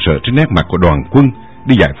rạng rỡ trên nét mặt của đoàn quân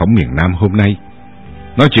đi giải phóng miền Nam hôm nay.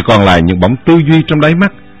 Nó chỉ còn lại những bóng tư duy trong đáy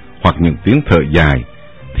mắt, hoặc những tiếng thở dài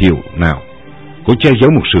thiểu nào cố che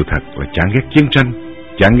giấu một sự thật là chán ghét chiến tranh,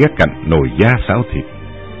 chán ghét cảnh nồi da xáo thịt.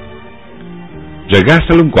 Rời ga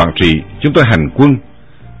Sa Lung Quảng Trị, chúng tôi hành quân.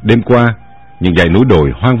 Đêm qua, những dãy núi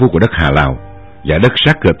đồi hoang vu của đất Hà Lào, dải đất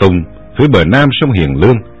sát Cửa Tùng phía bờ nam sông Hiền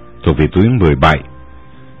Lương thuộc về tuyến 17,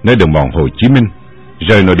 nơi đồng bọn Hồ Chí Minh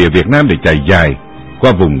rời nội địa Việt Nam để chạy dài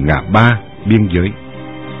qua vùng ngã ba biên giới.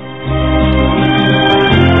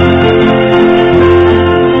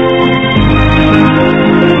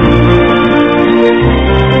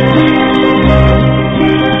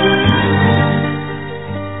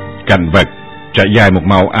 Cảnh vật trải dài một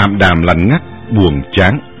màu ảm đạm lạnh ngắt, buồn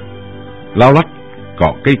chán. Lao lách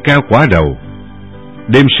cỏ cây cao quá đầu,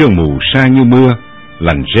 đêm sương mù sa như mưa,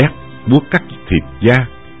 lạnh rét buốt cắt thịt da.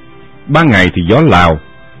 Ban ngày thì gió Lào,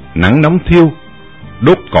 nắng nóng thiêu,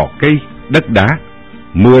 đốt cỏ cây, đất đá,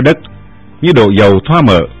 mưa đất như đổ dầu thoa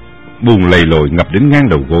mỡ, bùn lầy lội ngập đến ngang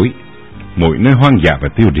đầu gối, mỗi nơi hoang dã và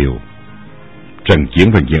tiêu điều. Trận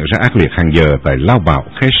chiến vẫn diễn ra ác liệt hàng giờ tại Lao Bảo,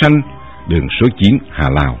 Khe Sanh, đường số 9 Hà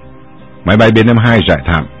Lào. Máy bay B-52 rải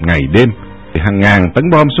thảm ngày đêm thì hàng ngàn tấn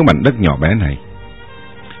bom xuống mảnh đất nhỏ bé này.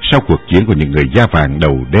 Sau cuộc chiến của những người da vàng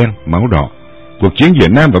đầu đen máu đỏ, cuộc chiến giữa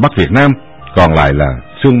Nam và Bắc Việt Nam còn lại là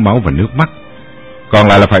xương máu và nước mắt. Còn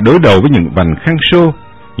lại là phải đối đầu với những vành khăn xô,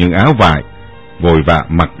 những áo vải vội vã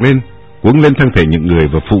mặc lên, quấn lên thân thể những người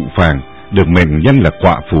và phụ phàng được mệnh danh là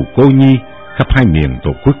quả phụ cô nhi khắp hai miền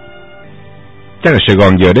tổ quốc. Chắc là Sài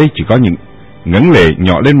Gòn giờ đây chỉ có những ngấn lệ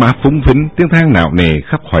nhỏ lên má phúng phính, tiếng than nạo nề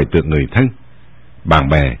khắp hoài tượng người thân, bạn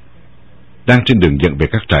bè đang trên đường dẫn về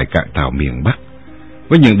các trại cải tạo miền Bắc,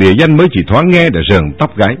 với những địa danh mới chỉ thoáng nghe đã rợn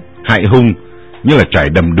tóc gáy, hại hùng như là trại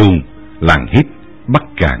Đầm Đùn, Làng Hít, Bắc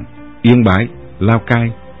Cạn, Yên Bái, Lao Cai.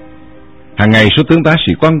 Hàng ngày số tướng tá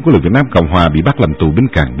sĩ quan của lực Việt Nam Cộng Hòa bị bắt làm tù bên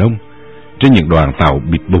Cảng Đông trên những đoàn tàu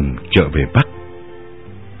bịt bùng trở về Bắc.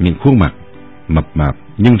 Những khuôn mặt mập mạp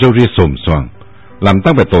nhưng râu ria xồm xoàm làm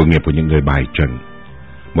tăng về tội nghiệp của những người bài trận.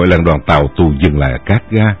 Mỗi lần đoàn tàu tù dừng lại ở các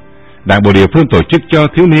ga, đảng bộ địa phương tổ chức cho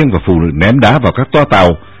thiếu niên và phụ nữ ném đá vào các toa tàu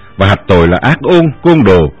và hạch tội là ác ôn, côn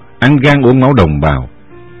đồ, ăn gan uống máu đồng bào.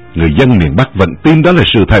 Người dân miền Bắc vẫn tin đó là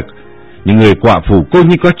sự thật. Những người quả phụ cô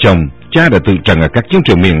nhi có chồng, cha đã tự trận ở các chiến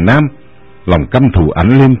trường miền Nam. Lòng căm thù ánh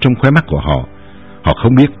lên trong khóe mắt của họ. Họ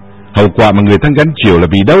không biết hậu quả mà người thân gánh chịu là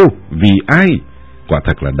vì đâu, vì ai. Quả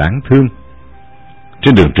thật là đáng thương.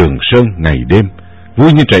 Trên đường Trường Sơn ngày đêm,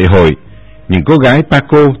 vui như chạy hội, những cô gái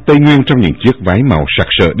Paco Tây Nguyên trong những chiếc váy màu sặc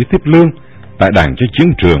sỡ đi tiếp lương tại đàn cho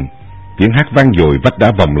chiến trường. Tiếng hát vang dội vách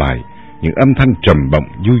đá vòng lại, những âm thanh trầm bổng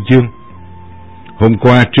du dương. Hôm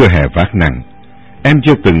qua trưa hè vác nặng, em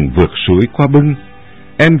chưa từng vượt suối qua bưng,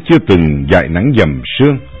 em chưa từng dại nắng dầm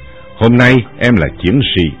sương. Hôm nay em là chiến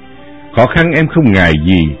sĩ, khó khăn em không ngại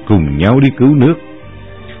gì, cùng nhau đi cứu nước.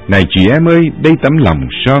 Này chị em ơi, đây tấm lòng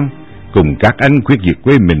son, cùng các anh quyết diệt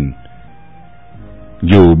quê mình.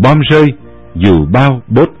 Dù bom rơi, dù bao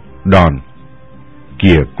bốt đòn,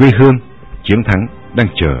 kìa quê hương, chiến thắng đang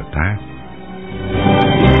chờ ta.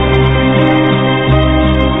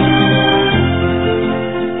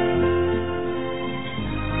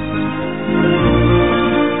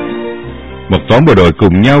 Một toán bộ đội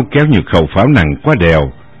cùng nhau kéo những khẩu pháo nặng qua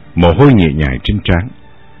đèo, mồ hôi nhẹ nhại trên trán.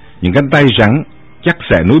 Những cánh tay rắn chắc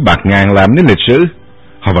xẻ núi bạc ngàn làm nên lịch sử.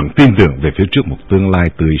 Họ vẫn tin tưởng về phía trước một tương lai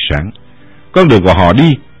tươi sáng. Con đường của họ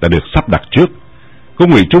đi đã được sắp đặt trước.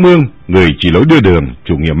 Công ủy Trung ương, người chỉ lối đưa đường,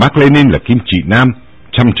 chủ nghĩa Mác Lênin là kim chỉ nam,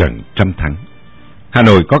 trăm trận trăm thắng. Hà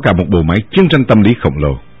Nội có cả một bộ máy chiến tranh tâm lý khổng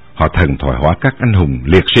lồ. Họ thần thoại hóa các anh hùng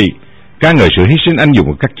liệt sĩ, ca ngợi sự hy sinh anh dũng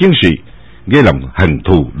của các chiến sĩ, gây lòng hận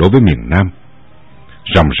thù đối với miền Nam.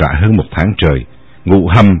 Ròng rã hơn một tháng trời, ngủ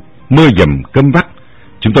hầm, mưa dầm cơm vắt,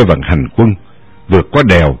 chúng tôi vận hành quân, vượt qua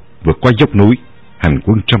đèo, vượt qua dốc núi, hành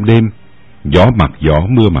quân trong đêm, gió mặc gió,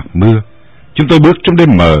 mưa mặc mưa. Chúng tôi bước trong đêm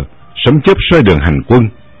mờ, sấm chớp xoay đường hành quân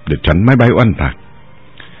để tránh máy bay oanh tạc.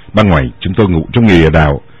 Ban ngày chúng tôi ngủ trong nghĩa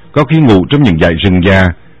đạo, có khi ngủ trong những dãy rừng già,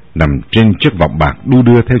 nằm trên chiếc võng bạc đu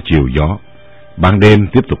đưa theo chiều gió. Ban đêm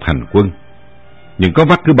tiếp tục hành quân. Những con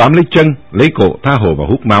vắt cứ bám lấy chân, lấy cổ tha hồ và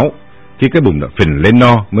hút máu, khi cái bụng đã phình lên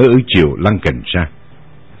no mới ứ chiều lăn cành ra.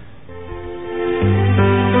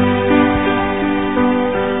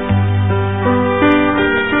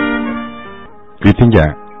 Quý thính giả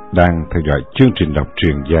đang theo dõi chương trình đọc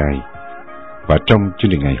truyện dài, và trong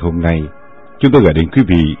chương trình ngày hôm nay, chúng tôi gửi đến quý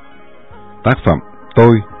vị tác phẩm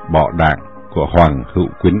Tôi Bỏ Đảng của Hoàng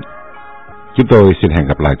Quýnh. Chúng tôi xin hẹn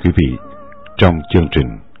gặp lại quý vị trong chương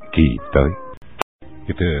trình kỳ tới.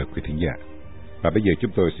 Kính thưa quý thính giả, và bây giờ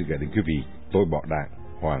chúng tôi xin gửi đến quý vị tôi bỏ Đảng,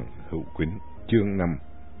 Hoàng, Hữu, Quýnh, chương 5,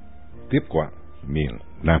 tiếp quãng miền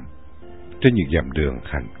Nam. Trên những dặm đường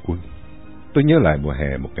hành quân, tôi nhớ lại mùa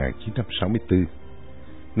hè 1964.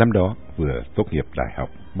 Năm đó vừa tốt nghiệp Đại học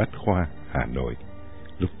Bách khoa Hà Nội,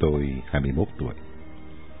 lúc tôi 21 tuổi.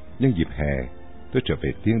 Nhân dịp hè, tôi trở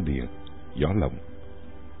về Tiên Điền, gió lộng.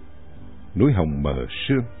 Núi hồng mờ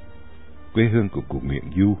sương, quê hương của cụ Nguyễn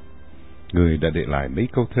Du, người đã để lại mấy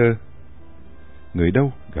câu thơ. Người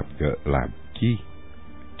đâu gặp gỡ làm chi,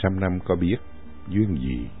 trăm năm có biết duyên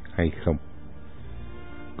gì hay không.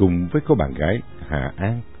 Cùng với cô bạn gái Hà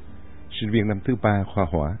An, sinh viên năm thứ 3 khoa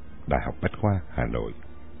hóa, Đại học Bách khoa Hà Nội.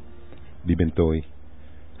 Đi bên tôi,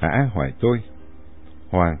 Hà An hỏi tôi: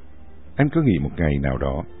 Hoàng, anh có nghĩ một ngày nào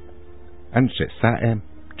đó anh sẽ xa em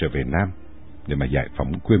trở về Nam để mà giải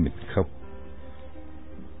phóng quê mình không?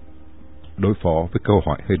 Đối phó với câu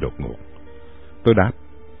hỏi hơi đột ngột, tôi đáp: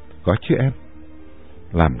 có chứ em.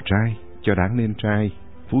 Làm trai cho đáng nên trai,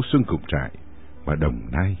 Phú Xuân cũng trải, và Đồng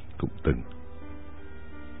Nai cũng từng.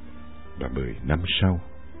 Và 10 năm sau,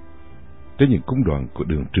 trên những cung đoạn của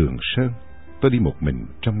đường Trường Sơn, tôi đi một mình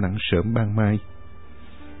trong nắng sớm ban mai.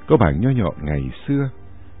 Có bạn nho nhỏ ngày xưa,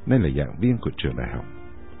 nay là giảng viên của trường đại học.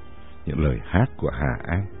 Những lời hát của Hà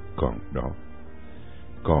An còn đó.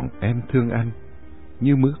 Còn em thương anh,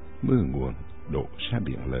 như mưa nguồn đổ ra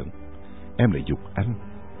biển lớn, em lại dục anh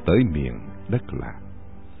tới miền đất lạ.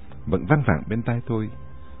 Vẫn vang vẳng bên tai tôi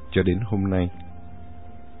cho đến hôm nay.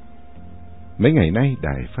 Mấy ngày nay,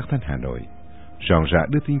 Đài Phát thanh Hà Nội ròn rã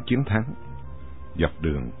đưa tin chiến thắng. Dọc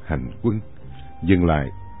đường hành quân dừng lại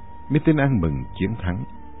mấy tin ăn mừng chiến thắng.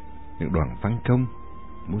 Những đoàn văn công,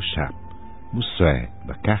 múa sạp, múa xòe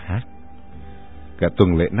và ca hát. Cả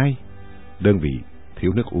tuần lễ nay, đơn vị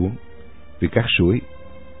thiếu nước uống vì các suối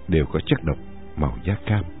đều có chất độc màu da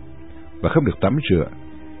cam và không được tắm rửa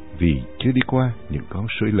vì chưa đi qua những con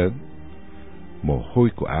suối lớn. Mồ hôi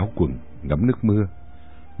của áo quần ngấm nước mưa,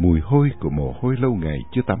 mùi hôi của mồ hôi lâu ngày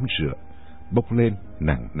chưa tắm rửa bốc lên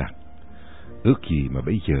nặng nặc. Ước gì mà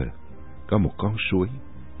bây giờ có một con suối,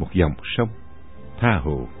 một dòng sông tha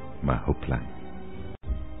hồ mà hút lặng.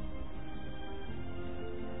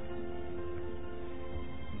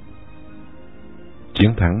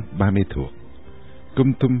 Chiến thắng 30 thuộc,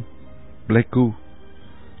 Cum Tum, Pleiku,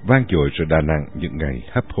 vang dội rồi Đà Nẵng những ngày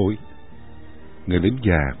hấp hối. Người lính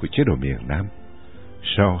già của chế độ miền Nam,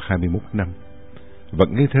 sau 21 năm,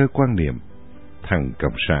 vẫn ngây thơ quan niệm thằng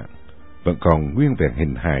Cộng sản vẫn còn nguyên vẹn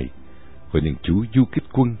hình hài của những chú du kích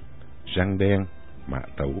quân, răng đen, mã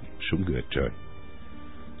tấu, súng ngựa trời.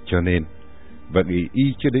 Cho nên, vẫn ý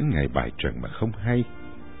y cho đến ngày bại trận mà không hay.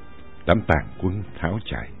 Đám tàn quân tháo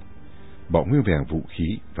chạy, bỏ nguyên vẹn vũ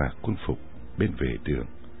khí và quân phục bên vệ đường,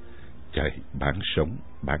 chạy bán sống,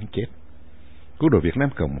 bán chết. Quân đội Việt Nam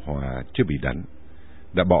Cộng Hòa chưa bị đánh,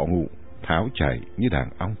 đã bỏ ngụ, tháo chạy như đàn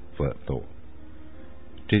ong vợ tổ.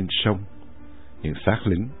 Trên sông, những xác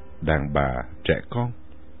lính, đàn bà, trẻ con,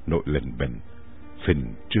 nội lình bình,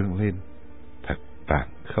 phình trương lên, thật tàn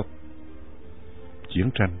khốc. Chiến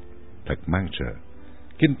tranh thật mang rợ,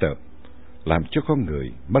 kinh tởm, làm cho con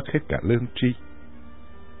người mất hết cả lương tri.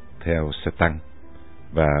 Theo xe tăng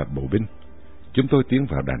và bộ binh, chúng tôi tiến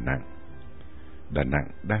vào Đà Nẵng. Đà Nẵng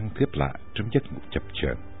đang thiếp lạ trong giấc ngủ chập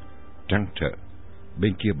chờn, trăng trở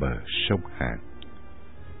bên kia bờ sông Hàn.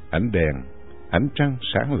 Ánh đèn, ánh trăng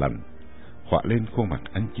sáng lạnh họa lên khuôn mặt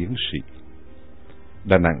anh chiến sĩ.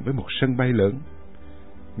 Đà Nẵng với một sân bay lớn,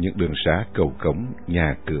 những đường xá cầu cống,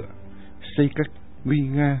 nhà cửa xây cất nguy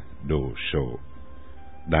nga đồ sộ.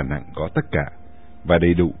 Đà Nẵng có tất cả và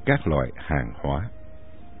đầy đủ các loại hàng hóa,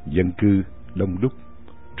 dân cư đông đúc,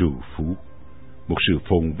 trù phú, một sự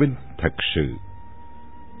phồn vinh thật sự.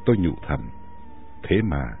 Tôi nhủ thầm, thế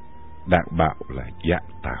mà đạn bạo là dạ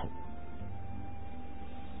tạo.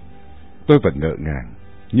 Tôi vẫn ngỡ ngàng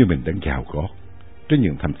như mình đang giàu có trên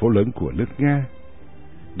những thành phố lớn của nước Nga.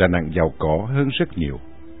 Đà Nẵng giàu có hơn rất nhiều.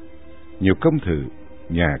 Nhiều công thự,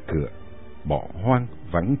 nhà cửa bỏ hoang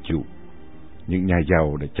vắng chủ. Những nhà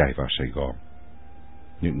giàu đã chạy vào Sài Gòn.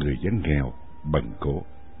 Những người dân nghèo, bần cổ,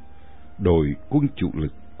 đội quân chủ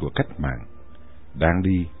lực của cách mạng đang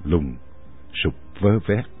đi lùng sụp vơ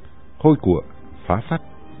vét, hôi của phá phách.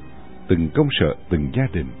 Từng công sở, từng gia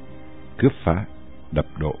đình cướp phá, đập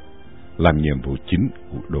độ, làm nhiệm vụ chính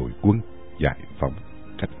của đội quân giải phóng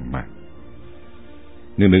cách mạng.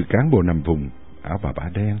 Người nữ cán bộ nằm vùng, áo bà bá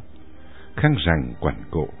đen, khăn rằn quằn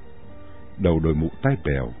cổ, đầu đội mũ tai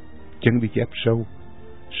bèo, chân đi dép sâu,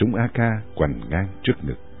 súng AK quằn ngang trước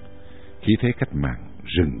ngực. Khí thế cách mạng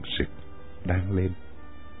rừng rực đang lên.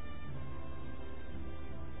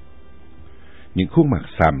 những khuôn mặt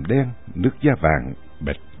xàm đen, nước da vàng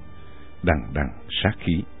bệch, đằng đằng sát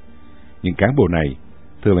khí. Những cán bộ này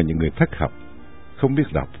thường là những người thất học, không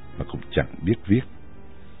biết đọc và cũng chẳng biết viết.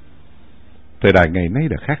 Thời đại ngày nay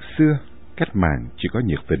đã khác xưa, cách mạng chỉ có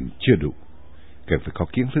nhiệt tình chưa đủ, cần phải có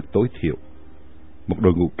kiến thức tối thiểu. Một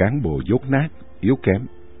đội ngũ cán bộ dốt nát, yếu kém,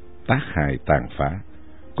 tác hại tàn phá,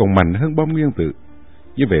 còn mạnh hơn bom nguyên tử,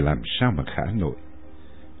 như vậy làm sao mà khả nổi.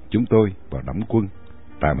 Chúng tôi vào đóng quân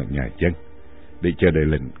tại một nhà dân để chờ đợi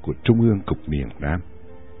lệnh của Trung ương Cục miền Nam.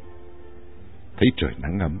 Thấy trời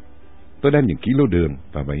nắng ấm, tôi đem những ký đường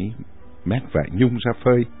và mấy mét vải nhung ra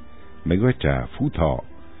phơi, mấy gói trà Phú Thọ,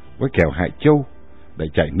 gói kẹo Hải Châu đã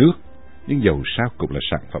chảy nước, nhưng dầu sao cũng là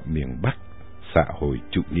sản phẩm miền Bắc, xã hội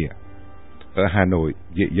chủ nghĩa. Ở Hà Nội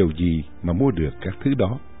dễ dầu gì mà mua được các thứ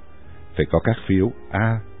đó, phải có các phiếu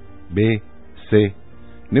A, B, C,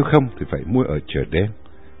 nếu không thì phải mua ở chợ đen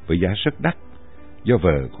với giá rất đắt, do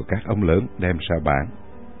vợ của các ông lớn đem ra bán.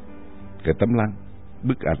 Cái tấm lăng,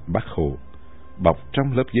 bức ảnh Bác Hồ bọc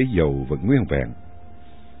trong lớp giấy dầu vẫn nguyên vẹn.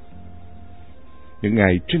 Những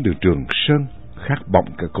ngày trên đường Trường Sơn khát bỏng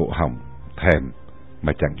cả cổ họng, thèm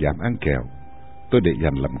mà chẳng dám ăn kẹo, tôi để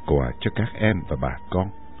dành làm quà cho các em và bà con.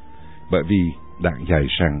 Bởi vì Đảng dạy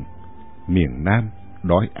rằng miền Nam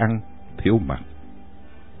đói ăn thiếu mặc.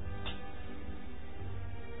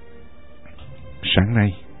 Sáng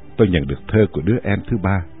nay tôi nhận được thơ của đứa em thứ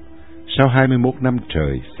ba sau 21 năm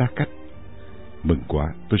trời xa cách. Mừng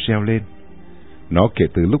quá, tôi reo lên. Nó kể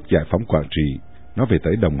từ lúc giải phóng Quảng Trị, nó về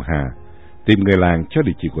tới Đồng Hà, tìm người làng cho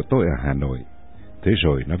địa chỉ của tôi ở Hà Nội. Thế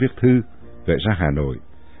rồi nó viết thư gửi ra Hà Nội,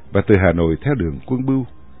 và từ Hà Nội theo đường Quân Bưu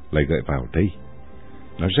lại gửi vào đây.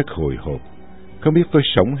 Nó rất hồi hộp, không biết tôi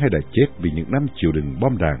sống hay đã chết vì những năm chịu đựng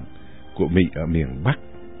bom đạn của Mỹ ở miền Bắc.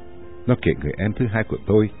 Nó kể người em thứ hai của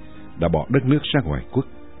tôi đã bỏ đất nước ra ngoài quốc.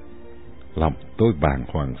 Lòng tôi bàng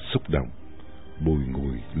hoàng xúc động, bùi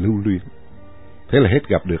ngùi lưu luyến. Thế là hết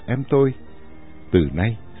gặp được em tôi. Từ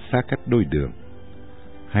nay xa cách đôi đường,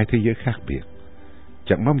 hai thế giới khác biệt,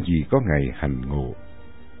 chẳng mong gì có ngày hành ngộ.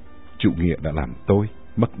 Chủ nghĩa đã làm tôi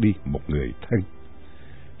mất đi một người thân.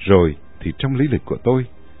 Rồi thì trong lý lịch của tôi,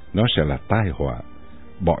 nó sẽ là tai họa,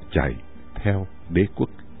 bỏ chạy theo đế quốc.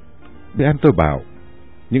 Để em tôi bảo,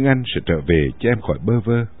 nhưng anh sẽ trở về cho em khỏi bơ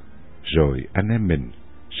vơ, rồi anh em mình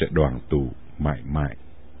sẽ đoàn tụ mãi mãi.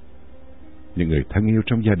 Những người thân yêu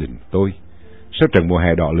trong gia đình tôi, sau trận mùa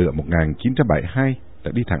hè đỏ lửa 1972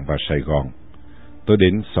 đã đi thẳng vào Sài Gòn. Tôi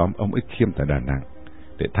đến xóm ông Ích Khiêm tại Đà Nẵng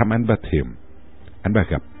để thăm anh ba Thiểm. Anh ba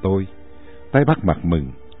gặp tôi, tay bắt mặt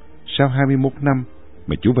mừng. Sau 21 năm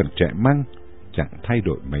mà chú vẫn trẻ măng, chẳng thay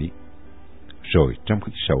đổi mấy. Rồi trong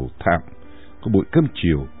cái sầu thảm có buổi cơm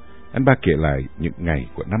chiều, anh ba kể lại những ngày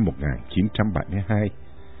của năm 1972.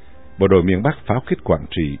 Bộ đội miền Bắc pháo kích Quảng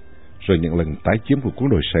Trị, rồi những lần tái chiếm của quân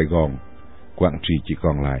đội Sài Gòn. Quảng Trị chỉ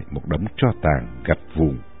còn lại một đống tro tàn gạch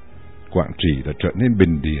vụn. Quảng Trị đã trở nên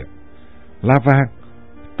bình địa. La Vang,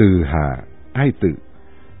 Từ Hà, Ai Tự,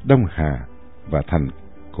 Đông Hà và thành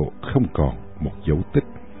cổ không còn một dấu tích.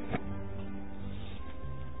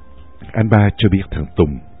 Anh ba cho biết thằng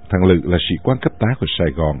Tùng, thằng Lự là sĩ quan cấp tá của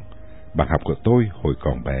Sài Gòn, bạn học của tôi hồi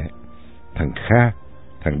còn bé. Thằng Kha,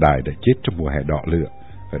 thằng Đại đã chết trong mùa hè đỏ lửa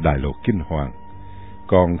ở đại lộ Kinh Hoàng.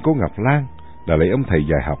 Còn cô Ngọc Lan đã lấy ông thầy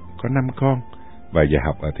dạy học có 5 con và dạy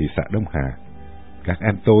học ở thị xã Đông Hà. Các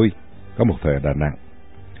em tôi có một thời ở Đà Nẵng.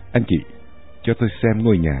 Anh chị cho tôi xem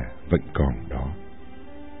ngôi nhà vẫn còn đó.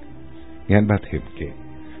 Nghe anh ba Thiểm kể,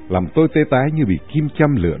 làm tôi tê tái như bị kim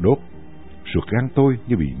châm lửa đốt, ruột gan tôi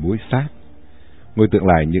như bị muối sát. Ngồi tưởng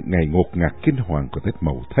lại những ngày ngột ngạt kinh hoàng của Tết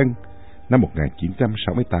Mậu Thân năm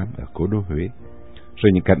 1968 ở cố đô Huế,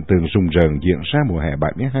 rồi những cảnh tượng rùng rợn diễn ra mùa hè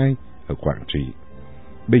 72 ở Quảng Trị.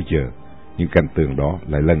 Bây giờ, những cảnh tượng đó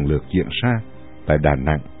lại lần lượt diễn ra tại Đà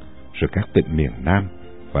Nẵng, rồi các tỉnh miền Nam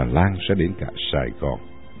và lan ra đến cả Sài Gòn.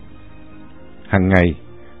 Hàng ngày,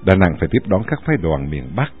 Đà Nẵng phải tiếp đón các phái đoàn miền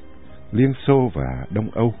Bắc, Liên Xô và Đông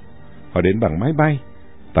Âu. Họ đến bằng máy bay,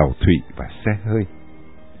 tàu thủy và xe hơi.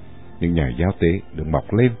 Những nhà giao tế được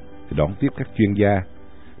mọc lên để đón tiếp các chuyên gia.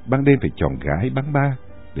 Ban đêm phải chọn gái bắn ba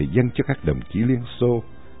để dâng cho các đồng chí Liên Xô,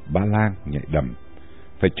 Ba Lan nhảy đầm.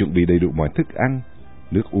 Phải chuẩn bị đầy đủ mọi thức ăn,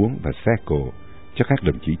 nước uống và xe cộ cho các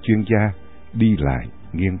đồng chí chuyên gia đi lại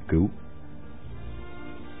nghiên cứu.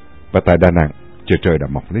 Và tại Đà Nẵng, trời đã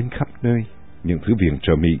mọc lên khắp nơi. Những thứ viện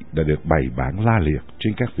trợ Mỹ đã được bày bán la liệt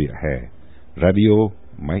trên các vỉa hè. Radio,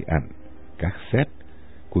 máy ảnh, cassette,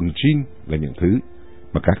 quần jean là những thứ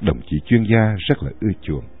mà các đồng chí chuyên gia rất là ưa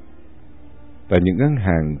chuộng. Tại những ngân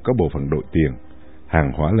hàng có bộ phận đổi tiền,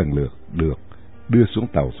 hàng hóa lần lượt được đưa xuống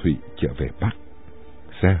tàu thủy trở về Bắc.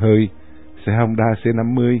 Xe hơi, xe Honda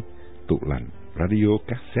C50, tủ lạnh, radio,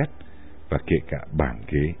 cassette và kể cả bàn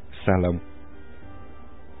ghế, salon.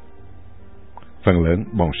 Phần lớn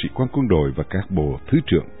bọn sĩ quan quân đội và các bộ thứ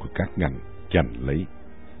trưởng của các ngành giành lấy.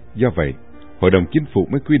 Do vậy, Hội đồng Chính phủ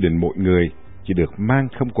mới quy định mỗi người chỉ được mang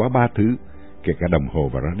không quá 3 thứ, kể cả đồng hồ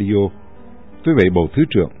và radio. Tuy vậy, bộ thứ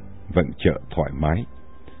trưởng vẫn chở thoải mái.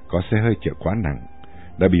 Có xe hơi chở quá nặng,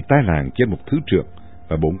 đã bị tai nạn trên một thứ trưởng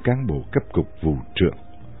và 4 cán bộ cấp cục vụ trưởng.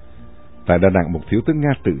 Tại Đà Nẵng, một thiếu tướng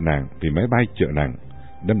Nga tự nạn vì máy bay chở nặng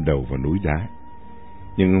đâm đầu vào núi đá.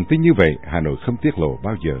 Nhưng tuy như vậy, Hà Nội không tiết lộ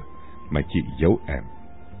bao giờ, mà chỉ giấu em.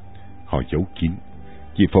 Họ giấu kín,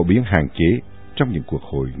 chỉ phổ biến hạn chế trong những cuộc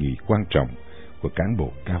hội nghị quan trọng của cán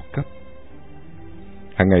bộ cao cấp.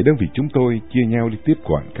 Hàng ngày đơn vị chúng tôi chia nhau đi tiếp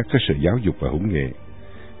quản các cơ sở giáo dục và huấn nghệ.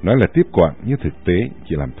 Nói là tiếp quản nhưng thực tế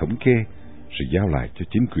chỉ làm thống kê rồi giao lại cho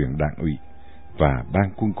chính quyền đảng ủy và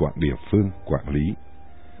ban quân quản địa phương quản lý,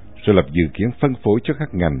 rồi lập dự kiến phân phối cho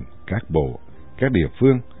các ngành, các bộ, các địa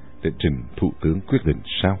phương để trình Thủ tướng quyết định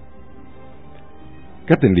sau.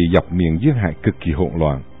 Các tỉnh lỵ dọc miền Duyên Hải cực kỳ hỗn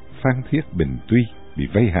loạn, Phan Thiết, Bình Tuy bị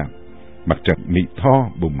vây hãm, mặt trận Mỹ Tho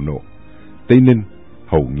bùng nổ, Tây Ninh,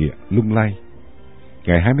 Hậu Nghĩa lung lay.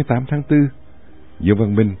 Ngày 28 tháng 4, Dương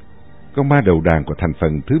Văn Minh, con ma đầu đàn của thành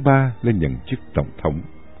phần thứ 3 lên nhận chức tổng thống.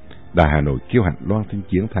 Đà Hà Nội kêu hãnh loan tin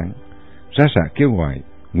chiến thắng, ra xạ kêu gọi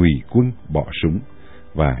ngụy quân bỏ súng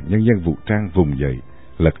và nhân dân vũ trang vùng dậy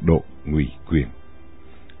lật đổ ngụy quyền.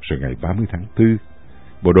 Rồi ngày 30 tháng 4,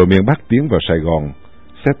 bộ đội miền Bắc tiến vào Sài Gòn,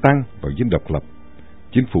 xe tăng vào dinh độc lập.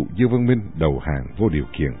 Chính phủ Dương Văn Minh đầu hàng vô điều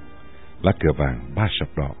kiện, lá cờ vàng 3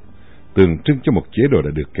 sọc đỏ, tượng trưng cho một chế độ đã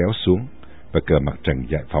được kéo xuống, và cờ mặt trận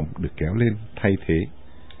giải phóng được kéo lên thay thế.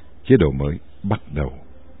 Chế độ mới bắt đầu.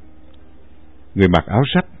 Người mặc áo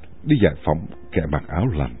rách đi giải phóng, kẻ mặc áo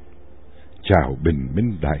lành. Chào bình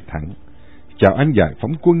minh đại thắng, chào anh giải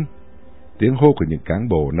phóng quân. Tiếng hô của những cán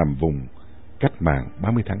bộ nằm vùng cách mạng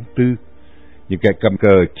 30 tháng 4. Những kẻ cầm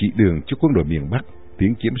cờ chỉ đường cho quân đội miền Bắc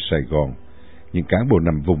tiến chiếm Sài Gòn. Những cán bộ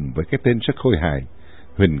nằm vùng với cái tên rất khôi hài: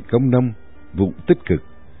 Huỳnh Công Nông, Vũ Tích Cực,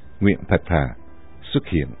 Nguyễn Thật Thà xuất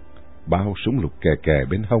hiện, bao súng lục kè kè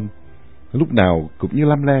bên hông, lúc nào cũng như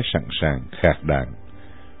lăm le sẵn sàng khạc đạn.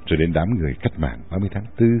 Rồi đến đám người cách mạng 30 tháng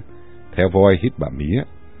 4, theo voi hít bả mía,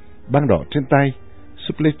 băng đỏ trên tay,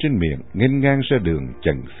 súp lê trên miệng, nghênh ngang ra đường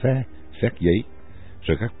chặn xe, xét giấy.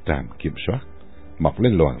 Rồi các trạm kiểm soát mọc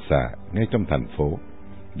lên loạn xạ ngay trong thành phố,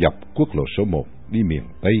 dọc quốc lộ số 1 đi miền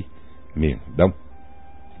Tây, miền Đông.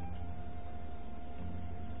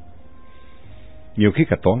 Nhiều khi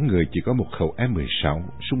cả toán người chỉ có một khẩu M16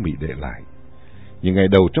 súng Mỹ để lại. Những ngày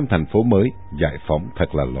đầu trong thành phố mới giải phóng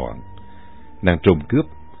thật là loạn. Nạn trộm cướp,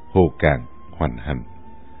 hồ cạn, hoành hành.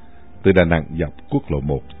 Từ Đà Nẵng dọc quốc lộ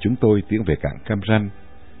 1, chúng tôi tiến về cảng Cam Ranh,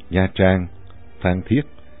 Nha Trang, Phan Thiết,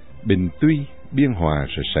 Bình Tuy, Biên Hòa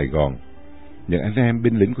rồi Sài Gòn. Những anh em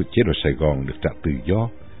binh lính của chế độ Sài Gòn được trả tự do,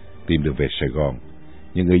 tìm đường về Sài Gòn.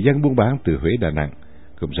 Những người dân buôn bán từ Huế, Đà Nẵng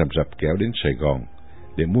cũng rầm rập kéo đến Sài Gòn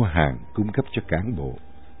để mua hàng cung cấp cho cán bộ,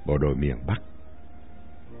 bộ đội miền Bắc.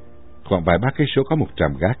 Khoảng vài 3 cây số có một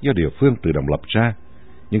trạm gác do địa phương tự động lập ra,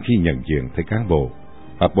 nhưng khi nhận diện thấy cán bộ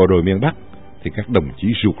hoặc bộ đội miền Bắc thì các đồng chí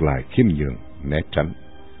rụt lại khiêm nhường, né tránh.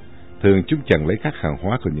 Thường chúng chặn lấy các hàng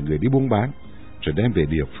hóa của những người đi buôn bán rồi đem về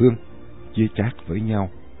địa phương chia chác với nhau.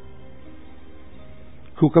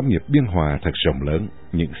 Khu công nghiệp Biên Hòa thật rộng lớn,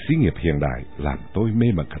 những xí nghiệp hiện đại làm tôi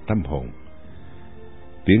mê mẩn cả tâm hồn.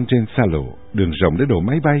 Tiến trên xa lộ, đường rộng để đổ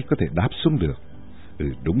máy bay có thể đáp xuống được.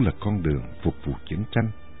 Đúng là con đường phục vụ chiến tranh.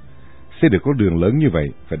 Xây được con đường lớn như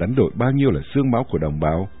vậy phải đánh đổi bao nhiêu là xương máu của đồng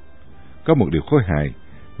bào. Có một điều khôi hài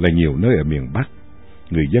là nhiều nơi ở miền Bắc,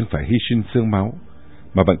 người dân phải hy sinh xương máu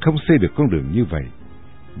mà vẫn không xây được con đường như vậy.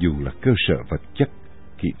 Dù là cơ sở vật chất,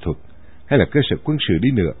 kỹ thuật hay là cơ sở quân sự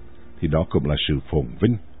đi nữa thì đó cũng là sự phồn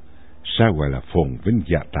vinh. Sao gọi là phồn vinh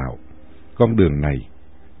dạ tạo? Con đường này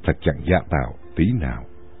thật chẳng dạ tạo tí nào.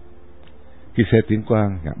 Khi xe tiến qua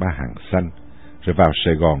ngã ba Hàng Xanh rồi vào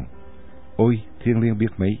Sài Gòn, ôi thiêng liêng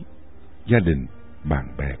biết mấy, gia đình, bạn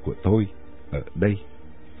bè của tôi ở đây.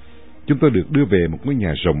 Chúng tôi được đưa về một ngôi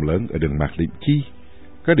nhà rộng lớn ở đường Mạc Đỉnh Chi,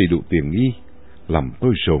 có đầy đủ tiện nghi, làm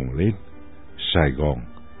tôi rồn lên. Sài Gòn,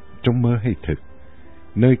 trong mơ hay thực,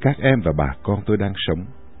 nơi các em và bà con tôi đang sống.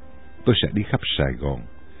 Tôi sẽ đi khắp Sài Gòn,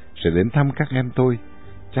 sẽ đến thăm các em tôi.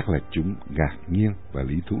 Chắc là chúng ngạc nhiên và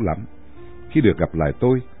lý thú lắm khi được gặp lại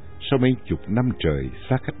tôi sau mấy chục năm trời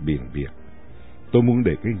xa cách biển biệt. Tôi muốn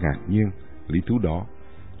để cái ngạc nhiên, lý thú đó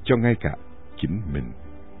cho ngay cả chính mình.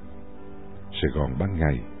 Sài Gòn ban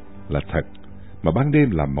ngày là thật, mà ban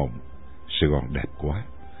đêm là mộng. Sài Gòn đẹp quá.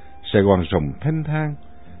 Sài Gòn rộng thanh thang.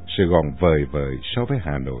 Sài Gòn vời vợi so với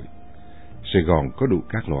Hà Nội. Sài Gòn có đủ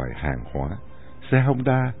các loại hàng hóa: xe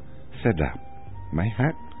Honda, xe đạp, máy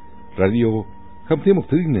hát, radio, không thiếu một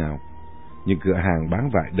thứ nào. Những cửa hàng bán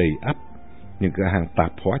vải đầy ắp, những cửa hàng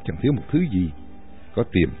tạp hóa chẳng thiếu một thứ gì. Có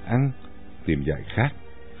tiệm ăn, tiệm giải khát,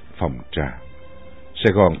 phòng trà.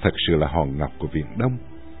 Sài Gòn thật sự là hòn ngọc của Viễn Đông.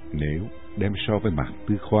 Nếu đem so với Mạc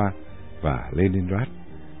Tư Khoa và Leningrad,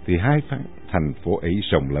 thì hai thành phố ấy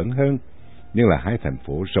rộng lớn hơn, nhưng là hai thành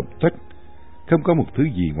phố rộng tuếch, không có một thứ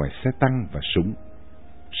gì ngoài xe tăng và súng.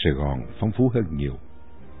 Sài Gòn phong phú hơn nhiều.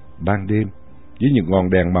 Ban đêm, với những ngọn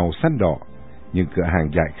đèn màu xanh đỏ, những cửa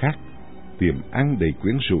hàng giải khát, tiệm ăn đầy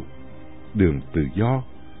quyến rũ, đường Tự Do,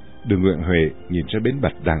 đường Nguyễn Huệ nhìn ra bến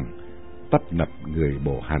Bạch Đằng, tấp nập người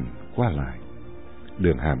bộ hành qua lại.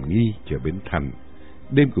 Đường Hàm Nghi chợ Bến Thành,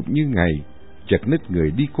 đêm cũng như ngày, chật ních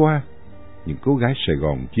người đi qua. Những cô gái Sài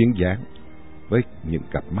Gòn duyên dáng, với những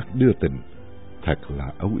cặp mắt đưa tình, thật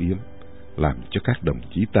là âu yếm, làm cho các đồng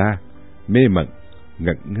chí ta mê mẩn,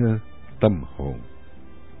 ngẩn ngơ tâm hồn.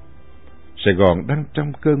 Sài Gòn đang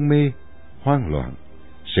trong cơn mê, hoang loạn.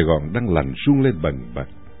 Sài Gòn đang lạnh run lên bần bật.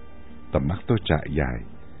 Tầm mắt tôi trải dài,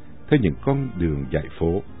 thấy những con đường dải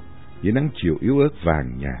phố, dưới nắng chiều yếu ớt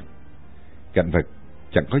vàng nhạt. Cảnh vật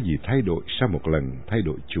chẳng có gì thay đổi sau một lần thay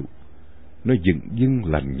đổi chủ. Nó dừng dưng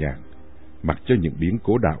lạnh nhạt, mặc cho những biến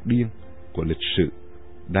cố đạo điên của lịch sử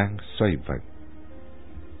đang xoay vần.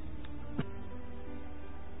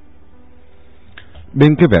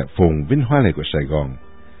 Bên cái vẻ phồn vinh hoa lệ của Sài Gòn,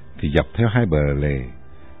 thì dọc theo hai bờ lề,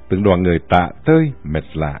 từng đoàn người tạ tơi mệt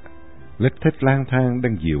lạ, lết thết lang thang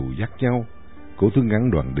đang dìu dắt nhau, cố thu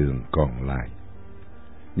ngắn đoạn đường còn lại.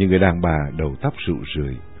 Những người đàn bà đầu tóc rủ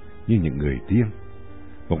rượi như những người điên,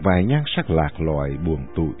 một vài nhan sắc lạc loài buồn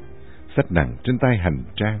tủi, xách nặng trên tay hành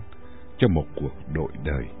trang cho một cuộc đổi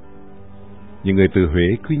đời. Những người từ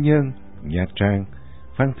Huế, Quy Nhơn, Nha Trang,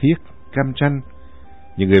 Phan Thiết, Cam Ranh,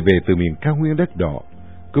 những người về từ miền cao nguyên đất đỏ,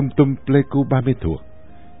 Cum Tum, Pleiku, Ba Mê Thuột,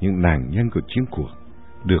 những nạn nhân của chiến cuộc,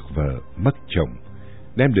 được vợ mất chồng,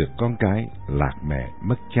 đem được con cái lạc mẹ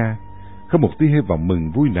mất cha, không một tia hy vọng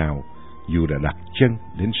mừng vui nào dù đã đặt chân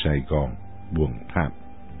đến Sài Gòn buồn thảm.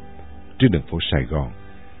 Trên đường phố Sài Gòn,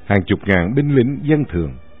 hàng chục ngàn binh lính dân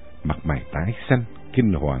thường, mặt mày tái xanh,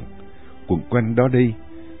 kinh hoàng, quẩn quanh đó đây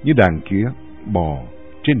như đàn kia bò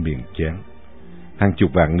trên miệng chén. Hàng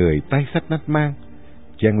chục vạn người tay xách nách mang,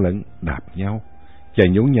 chen lấn đạp nhau, chạy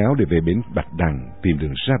nhốn nháo để về bến Bạch Đằng tìm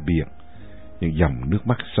đường ra biển. Những dòng nước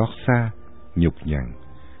mắt xót xa, nhục nhằn,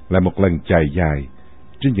 là một lần chạy dài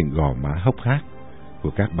trên những gò má hốc hác của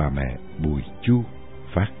các bà mẹ bùi chu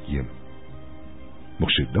phát diệm. Một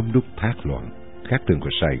sự đông đúc thác loạn khác thường của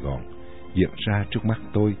Sài Gòn diễn ra trước mắt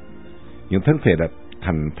tôi. Những thân thể đã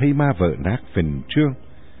thành thây ma vỡ nát phình trương,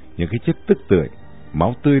 những cái chết tức tưởi,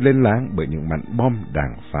 máu tươi lên láng bởi những mảnh bom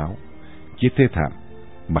đạn pháo, chết thê thảm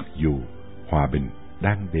mặc dù hòa bình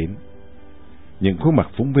đang đến. Những khuôn mặt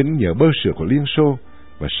phúng vính nhờ bơ sữa của Liên Xô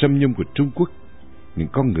và xâm nhung của Trung Quốc, những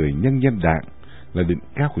con người nhân dân Đảng là đỉnh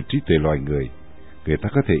cao của trí tuệ loài người. Người ta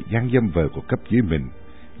có thể gian dâm vợ của cấp dưới mình,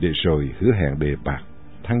 để rồi hứa hẹn đề bạc,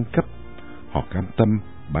 thăng cấp. Họ cam tâm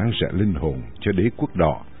bán rẻ linh hồn cho đế quốc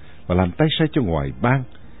đỏ và làm tay sai cho ngoại bang,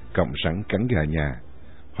 cộng sẵn cắn gà nhà.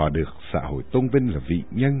 Họ được xã hội tôn vinh là vị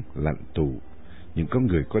nhân, lãnh tụ, những con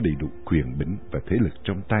người có đầy đủ quyền bính và thế lực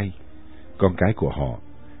trong tay. Con cái của họ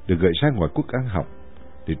được gửi sang ngoại quốc ăn học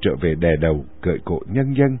để trở về đè đầu, cởi cổ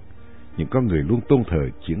nhân dân, những con người luôn tôn thờ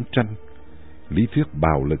chiến tranh, lý thuyết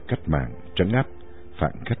bạo lực cách mạng, trấn áp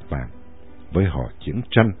phản cách mạng. Với họ, chiến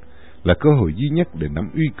tranh là cơ hội duy nhất để nắm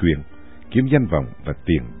uy quyền, kiếm danh vọng và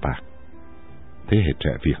tiền bạc. Thế hệ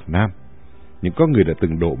trẻ Việt Nam, những con người đã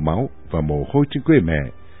từng đổ máu và mồ hôi trên quê mẹ,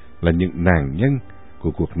 là những nạn nhân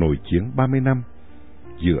của cuộc nội chiến 30 năm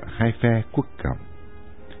giữa hai phe quốc cộng.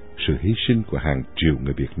 Sự hy sinh của hàng triệu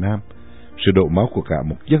người Việt Nam, sự đổ máu của cả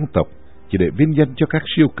một dân tộc chỉ để vinh danh cho các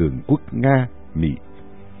siêu cường quốc Nga, Mỹ.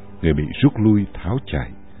 Người Mỹ rút lui tháo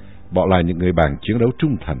chạy, bỏ lại những người bạn chiến đấu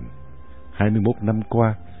trung thành. 21 năm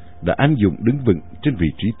qua đã anh dũng đứng vững trên vị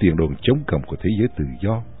trí tiền đồn chống cộng của thế giới tự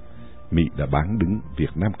do. Mỹ đã bán đứng Việt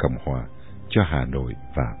Nam Cộng Hòa cho Hà Nội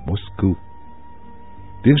và Moscow.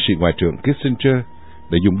 Tiến sĩ Ngoại trưởng Kissinger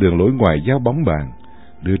đã dùng đường lối ngoại giao bóng bàn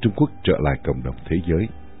đưa Trung Quốc trở lại cộng đồng thế giới.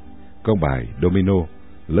 Con bài domino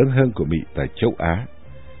lớn hơn của Mỹ tại châu Á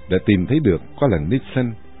đã tìm thấy được qua lần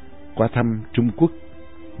Nixon qua thăm Trung Quốc,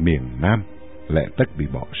 miền Nam lẽ tất bị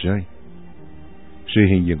bỏ rơi. Sự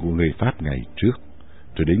hiện diện của người Pháp ngày trước,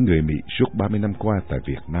 rồi đến người Mỹ suốt 30 năm qua tại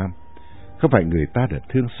Việt Nam, không phải người ta đã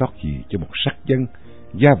thương xót gì cho một sắc dân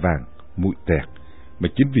da vàng, mũi tẹt, mà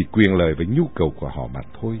chính vì quyền lợi và nhu cầu của họ mà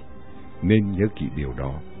thôi. Nên nhớ kỹ điều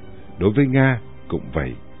đó. Đối với Nga cũng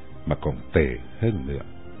vậy, mà còn tệ hơn nữa.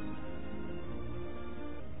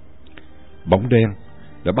 Bóng đen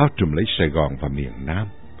đã bao trùm lấy Sài Gòn và miền Nam.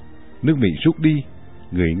 Nước Mỹ rút đi,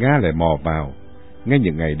 người Nga lại mò vào. Ngay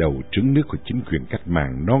những ngày đầu trứng nước của chính quyền cách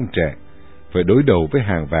mạng non trẻ, phải đối đầu với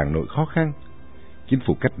hàng vàng nỗi khó khăn. Chính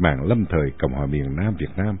phủ cách mạng lâm thời Cộng hòa miền Nam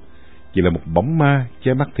Việt Nam chỉ là một bóng ma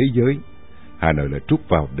che mắt thế giới. Hà Nội lại trút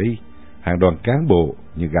vào đây hàng đoàn cán bộ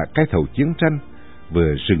như gã cái thầu chiến tranh,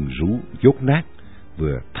 vừa rừng rú dốt nát,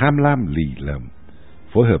 vừa tham lam lì lợm,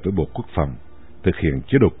 phối hợp với Bộ Quốc phòng thực hiện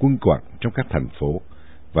chế độ quân quản trong các thành phố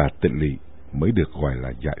và tỉnh lỵ mới được gọi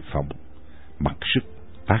là giải phóng. Mặc sức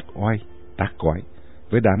tác oai tác quái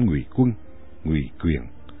với đám ngụy quân, ngụy quyền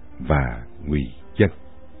và ngụy dân.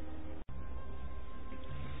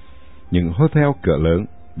 Những hotel cỡ lớn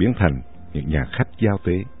biến thành những nhà khách giao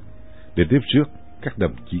tế để tiếp rước các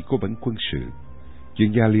đồng chí cố vấn quân sự,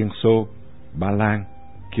 chuyên gia Liên Xô, Ba Lan,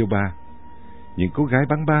 Cuba. Những cô gái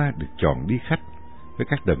bắn ba được chọn đi khách với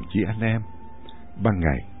các đồng chí anh em. Ban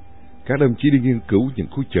ngày, các đồng chí đi nghiên cứu những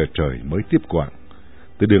khu chợ trời mới tiếp quản,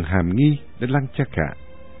 từ đường Hàm Nghi đến Lăng Cha Cả.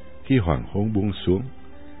 Khi hoàng hôn buông xuống,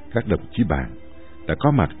 các đồng chí bạn đã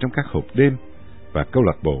có mặt trong các hộp đêm và câu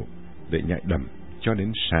lạc bộ để nhảy đầm cho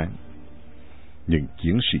đến sáng. Những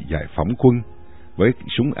chiến sĩ giải phóng quân với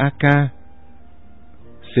súng AK,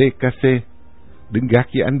 CKC đứng gác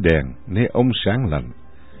dưới ánh đèn neon sáng lạnh,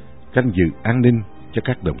 canh giữ an ninh cho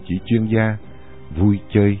các đồng chí chuyên gia vui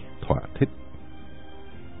chơi thỏa thích.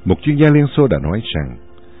 Một chuyên gia Liên Xô đã nói rằng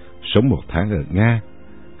sống 1 tháng ở Nga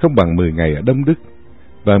không bằng 10 ngày ở Đông Đức,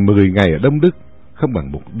 và 10 ngày ở Đông Đức không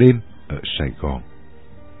bằng 1 đêm ở Sài Gòn.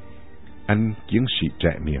 Anh chiến sĩ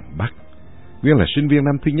trẻ miền Bắc, nguyên là sinh viên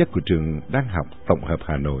năm thứ nhất của trường đang học tổng hợp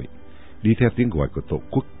Hà Nội, đi theo tiếng gọi của Tổ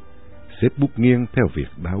quốc, xếp bút nghiêng theo việc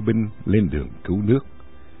đáo binh lên đường cứu nước.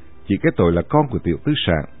 Chỉ cái tội là con của tiểu tứ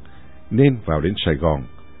sạn, nên vào đến Sài Gòn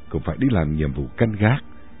cũng phải đi làm nhiệm vụ canh gác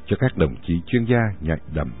cho các đồng chí chuyên gia nhảy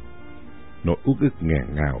đầm. Nỗi uất ức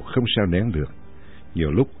nghẹn ngào không sao nén được.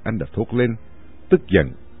 Nhiều lúc anh đã thốt lên, tức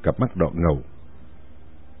giận, cặp mắt đỏ ngầu.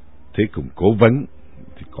 Thế cùng cố vấn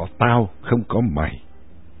thì có tao, không có mày.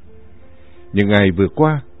 Những ngày vừa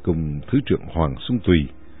qua, cùng Thứ trưởng Hoàng Xuân Tùy,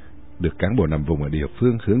 được cán bộ nằm vùng ở địa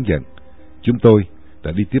phương hướng dẫn, chúng tôi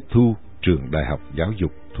đã đi tiếp thu trường Đại học Giáo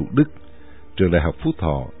dục Thủ Đức, trường Đại học Phú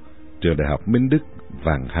Thọ, trường Đại học Minh Đức,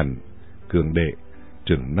 Vạn Hạnh, Cường Đệ,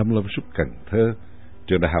 trường Nông Lâm Súc Cần Thơ,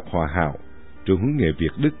 trường Đại học Hòa Hảo, trường huấn nghệ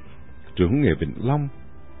Việt Đức, trường huấn nghệ Vĩnh Long,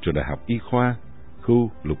 trường Đại học Y khoa,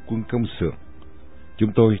 khu Lục quân công xưởng.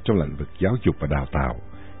 Chúng tôi trong lĩnh vực giáo dục và đào tạo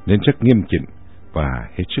nên rất nghiêm chỉnh và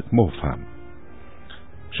hết sức mô phạm.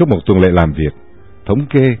 Suốt một tuần lễ làm việc, thống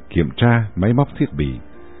kê, kiểm tra máy móc thiết bị,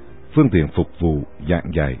 phương tiện phục vụ,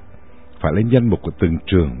 giảng dạy, phải lên danh mục của từng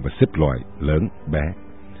trường và xếp loại lớn, bé,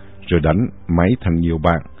 rồi đánh máy thành nhiều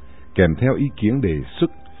bảng, kèm theo ý kiến đề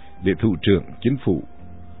xuất để thủ trưởng chính phủ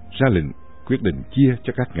ra lệnh quyết định chia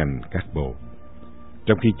cho các ngành, các bộ.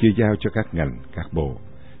 Trong khi chia giao cho các ngành, các bộ,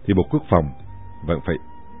 thì Bộ Quốc phòng vẫn phải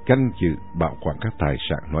canh giữ bảo quản các tài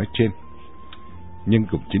sản nói trên. Nhưng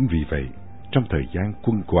cũng chính vì vậy, trong thời gian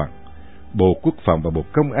quân quản, Bộ Quốc phòng và Bộ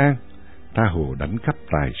Công an tha hồ đánh cắp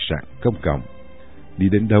tài sản công cộng. Đi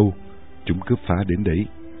đến đâu, chúng cướp phá đến đấy.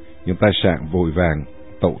 Những tài sản vội vàng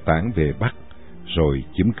tẩu tán về Bắc, rồi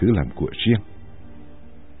chiếm cứ làm của riêng.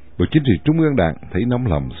 Bộ Chính trị Trung ương Đảng thấy nóng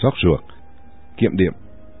lòng xót ruột, kiểm điểm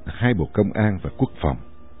 2 bộ Công an và Quốc phòng.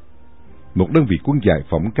 Một đơn vị quân giải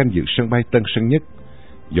phóng canh giữ sân bay Tân Sơn Nhất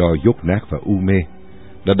do dốt nát và u mê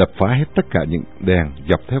đã đập phá hết tất cả những đèn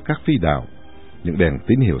dọc theo các phi đạo, những đèn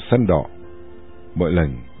tín hiệu xanh đỏ. Mỗi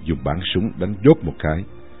lần dùng bắn súng đánh dốt một cái,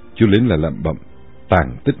 chú lính là lẩm bẩm: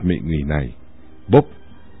 tàn tích mị người này, bốp,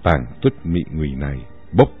 tàn tích mị người này,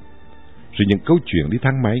 bốp. Rồi những câu chuyện đi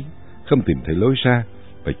thang máy không tìm thấy lối ra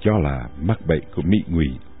và cho là mắc bẫy của mị ngụy.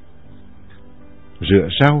 Rửa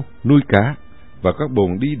rau, nuôi cá và các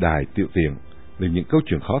bồn đi đài tiểu tiền là những câu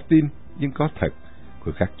chuyện khó tin nhưng có thật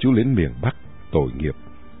của các chú lính miền Bắc tội nghiệp,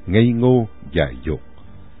 ngây ngô, dại dột.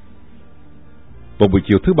 Vào buổi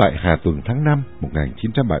chiều thứ Bảy hạ tuần tháng 5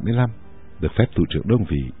 1975, được phép thủ trưởng đơn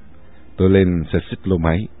vị, tôi lên xe xích lô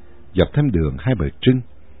máy, dọc thêm đường Hai Bà Trưng,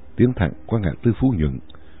 tiến thẳng qua ngã tư Phú Nhuận,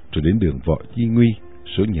 rồi đến đường Võ Chi Nguy,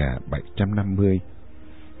 số nhà 750.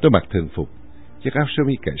 Tôi mặc thường phục, chiếc áo sơ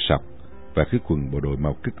mi cài sọc và cái quần bộ đội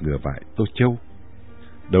màu cứt ngựa vải tô châu.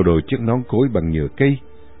 Đầu đội chiếc nón cối bằng nhựa cây,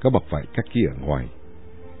 có bọc vải kaki ở ngoài.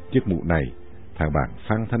 Chiếc mũ này, thằng bạn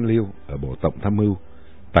Phan Thanh Liêu ở Bộ Tổng Tham mưu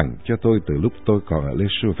tặng cho tôi từ lúc tôi còn ở Lê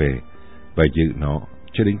Xô về, và giữ nó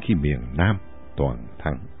cho đến khi miền Nam toàn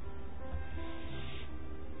thắng.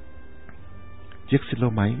 Chiếc xích lô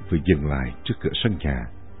máy vừa dừng lại trước cửa sân nhà.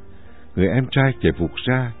 Người em trai chạy vụt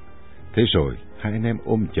ra, thế rồi hai anh em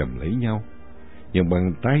ôm chầm lấy nhau. Những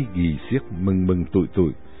bàn tay ghì xiết mừng mừng tụi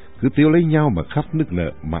tụi cứ tíu lấy nhau mà khóc nức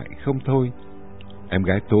nở mãi không thôi. Em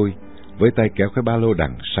gái tôi với tay kéo cái ba lô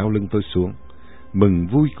đằng sau lưng tôi xuống, mừng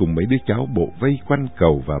vui cùng mấy đứa cháu bộ vây quanh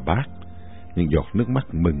cầu và bát, những giọt nước mắt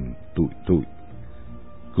mừng tụi tụi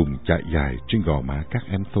cùng chạy dài trên gò má các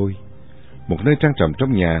em tôi. Một nơi trang trọng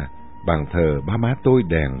trong nhà, bàn thờ ba má tôi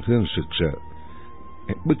đèn hương rực rỡ.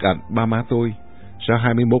 Bức ảnh ba má tôi sau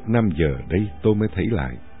 21 năm giờ đây tôi mới thấy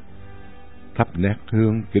lại, thắp nét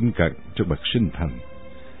hương kính cận cho bậc sinh thành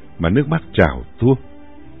mà nước mắt trào tuôn.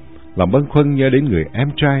 Lòng bâng khuâng nhớ đến người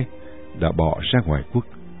em trai đã bỏ ra ngoài quốc,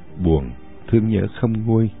 buồn thương nhớ không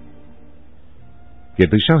nguôi. Kể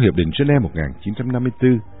từ sau Hiệp định Geneva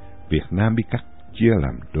 1954, Việt Nam bị cắt chia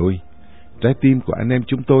làm đôi. Trái tim của anh em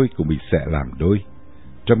chúng tôi cũng bị xẻ làm đôi.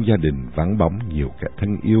 Trong gia đình vắng bóng nhiều kẻ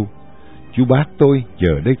thân yêu. Chú bác tôi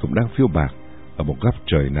giờ đây cũng đang phiêu bạt ở một góc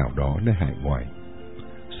trời nào đó nơi hải ngoại.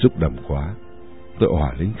 Xúc động quá, tôi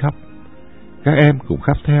òa lên khóc. Các em cũng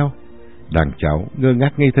khóc theo. Đàn cháu ngơ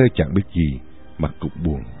ngác ngây thơ chẳng biết gì mà cũng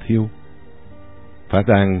buồn thiêu. Phá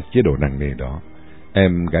tan chế độ nặng nề đó,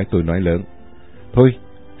 em gái tôi nói lớn: "Thôi,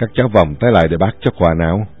 các cháu vòng tay lại để bác cho quà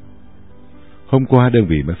nào." Hôm qua đơn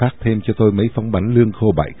vị mới phát thêm cho tôi mấy phóng bánh lương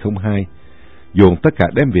khô 702, dồn tất cả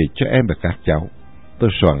đem về cho em và các cháu. Tôi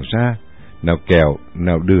soạn ra, nào kẹo,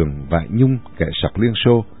 nào đường, vại nhung, kẹo sọc Liên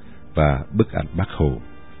Xô và bức ảnh Bác Hồ.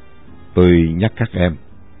 Tôi nhắc các em,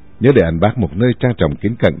 nhớ để ảnh bác một nơi trang trọng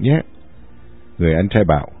kính cận nhé. Người anh trai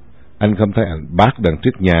bảo: "Anh không thấy ảnh bác đằng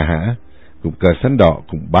trước nhà hả? Cùng cờ xanh đỏ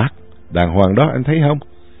cùng bác, đàng hoàng đó anh thấy không?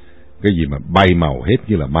 Cái gì mà bay màu hết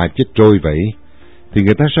như là ma chết trôi vậy? Thì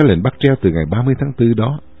người ta sẽ lên bắt treo từ ngày 30 tháng 4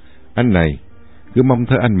 đó. Anh này, cứ mong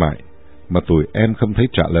thơ anh mãi, mà tụi em không thấy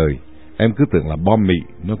trả lời. Em cứ tưởng là bom mị,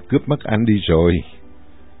 nó cướp mất anh đi rồi."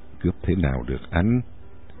 Cướp thế nào được anh?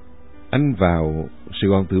 Anh vào Sài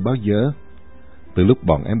Gòn từ bao giờ? Từ lúc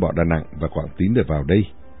bọn em bỏ Đà Nẵng và Quảng Tín để vào đây.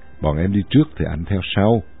 Bọn em đi trước thì anh theo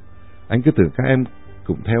sau. Anh cứ tưởng các em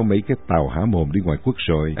cũng theo mấy cái tàu há mồm đi ngoài quốc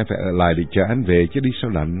rồi. Em phải ở lại để chờ anh về chứ đi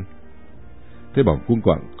sao lạnh. Thế bọn quân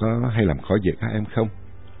quận có hay làm khó dễ các em không?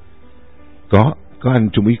 Có anh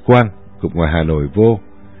Trung úy Quang cũng ngoài Hà Nội vô,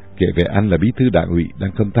 kể về anh là bí thư đảng ủy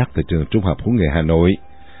đang công tác tại trường Trung học Huấn nghệ Hà Nội,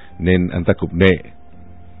 nên anh ta cũng nệ.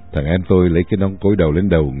 Thằng em tôi lấy cái nón cối đầu lên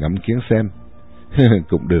đầu ngắm kiến xem.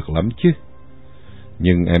 Cũng được lắm chứ.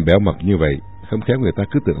 Nhưng em béo mập như vậy, không khéo người ta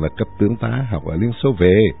cứ tưởng là cấp tướng tá học ở Liên Xô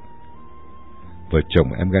về. Vợ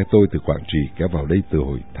chồng em gái tôi từ Quảng Trị kéo vào đây từ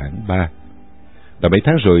hồi tháng 3. Đã mấy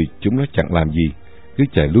tháng rồi chúng nó chẳng làm gì, cứ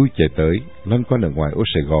chạy lui chạy tới, loanh quanh ở ngoài ô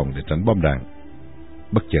Sài Gòn để tránh bom đạn.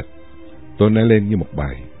 Bất chợt, tôi nói lên như một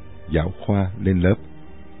bài giáo khoa lên lớp.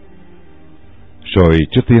 Rồi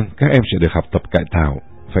trước tiên các em sẽ được học tập cải tạo,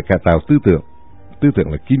 phải cải tạo tư tưởng. Tư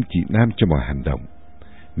tưởng là kim chỉ nam cho mọi hành động.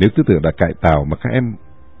 Nếu tư tưởng đã cải tạo mà các em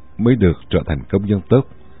mới được trở thành công dân tốt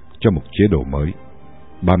cho một chế độ mới.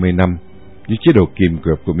 30 năm, với chế độ kìm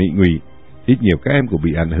kẹp của Mỹ Ngụy, ít nhiều các em cũng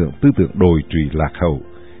bị ảnh hưởng tư tưởng đồi trụy lạc hậu,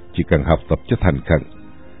 chỉ cần học tập cho thành khẩn.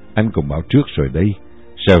 Anh cũng báo trước rồi đây,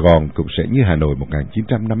 Sài Gòn cũng sẽ như Hà Nội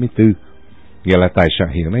 1954, nghĩa là tài sản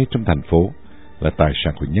hiện nay trong thành phố là tài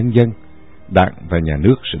sản của nhân dân. Đảng và nhà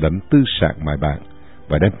nước sẽ đánh tư sản mài bạn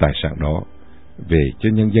và đem tài sản đó về cho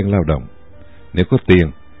nhân dân lao động. Nếu có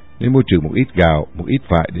tiền, nên môi trường một ít gạo, một ít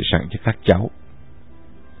vải để sẵn cho các cháu.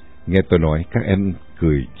 Nghe tôi nói, các em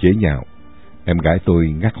cười chế nhạo. Em gái tôi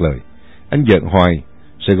ngắt lời: "Anh giận hoài,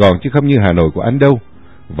 Sài Gòn chứ không như Hà Nội của anh đâu.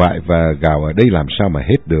 Vải và gạo ở đây làm sao mà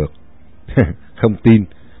hết được." Không tin,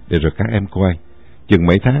 để rồi các em coi. Chừng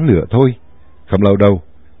mấy tháng nữa thôi, không lâu đâu,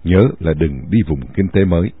 nhớ là đừng đi vùng kinh tế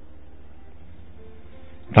mới.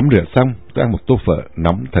 Tắm rửa xong, tôi ăn một tô phở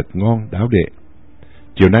nóng thật ngon đáo đệ.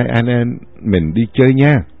 Chiều nay anh em mình đi chơi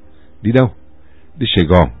nha. Đi đâu? Đi Sài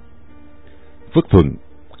Gòn. Phước Thuận,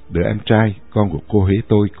 đứa em trai, con của cô Huế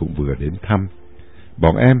tôi cũng vừa đến thăm.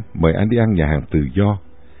 Bọn em mời anh đi ăn nhà hàng tự do.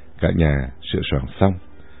 Cả nhà sửa soạn xong,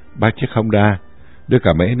 3 chiếc Honda đưa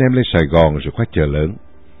cả mấy anh em lên Sài Gòn rồi qua chợ lớn.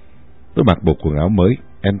 Tôi mặc bộ quần áo mới,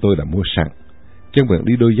 em tôi đã mua sẵn. Chân vẫn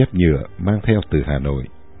đi đôi dép nhựa mang theo từ Hà Nội.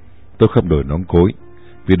 Tôi không đổi nón cối,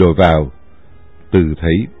 vì đổi vào từ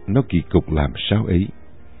thấy nó kỳ cục làm sao ấy.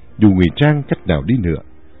 Dù ngụy trang cách nào đi nữa,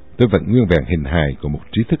 tôi vẫn nguyên vẹn hình hài của một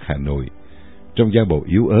trí thức Hà Nội, trong da bầu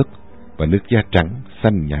yếu ớt và nước da trắng,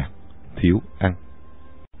 xanh nhạt, thiếu ăn.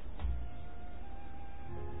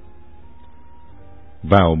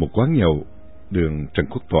 Vào một quán nhậu đường Trần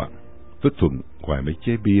Quốc Toản, Phước Thuận ngoài mấy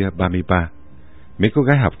chế bia 33. Mấy cô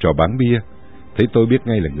gái học trò bán bia thấy tôi biết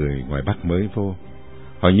ngay là người ngoài Bắc mới vô.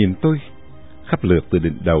 Họ nhìn tôi khắp lượt từ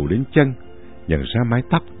đỉnh đầu đến chân, nhận ra mái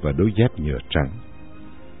tóc và đôi dép nhựa trắng.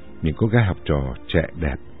 Những cô gái học trò trẻ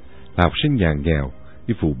đẹp, là học sinh nhà nghèo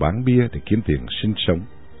đi phụ bán bia để kiếm tiền sinh sống.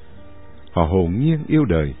 Họ hồn nhiên yêu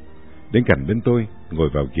đời, đến cạnh bên tôi, ngồi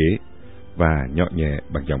vào ghế và nhỏ nhẹ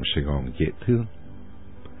bằng giọng Sài Gòn dễ thương.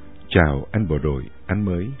 Chào anh bộ đội, anh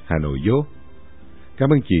mới Hà Nội vô. Cảm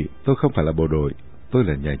ơn chị, tôi không phải là bộ đội, tôi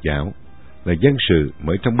là nhà giáo, là dân sự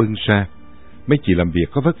mới trong bưng ra. Mấy chị làm việc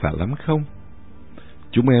có vất vả lắm không?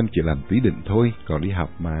 Chúng em chỉ làm tí định thôi, còn đi học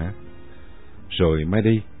mà. Rồi mai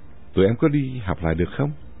đi, tụi em có đi học lại được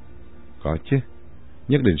không? Có chứ,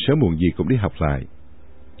 nhất định sớm muộn gì cũng đi học lại.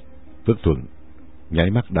 Phước Thuận nháy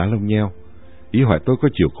mắt đá lông nheo, ý hỏi tôi có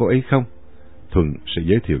chịu cô ấy không? Thuận sẽ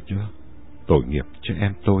giới thiệu cho tội nghiệp cho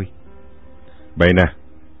em tôi. Vậy nè,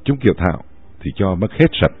 chúng Kiều Thảo thì cho mất hết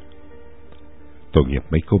sạch. Tội nghiệp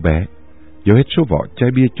mấy cô bé, dấu hết số vỏ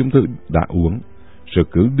chai bia chúng tôi đã uống, rồi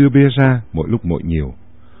cứ đưa bia ra mỗi lúc mỗi nhiều.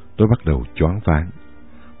 Tôi bắt đầu choáng váng.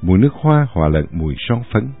 Mùi nước hoa hòa lẫn mùi son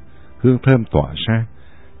phấn, hương thơm tỏa ra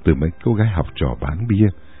từ mấy cô gái học trò bán bia,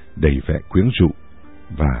 đầy vẻ quyến rũ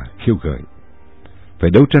và khiêu gợi. Phải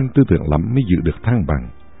đấu tranh tư tưởng lắm mới giữ được thăng bằng,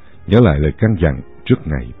 nhớ lại lời căn dặn trước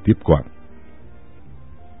ngày tiếp quản.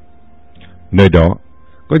 Nơi đó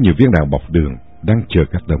có nhiều viên đạn bọc đường đang chờ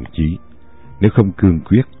các đồng chí, nếu không cương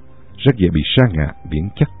quyết, rất dễ bị sa ngã biến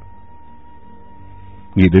chất.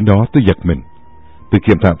 Nghĩ đến đó tôi giật mình, từ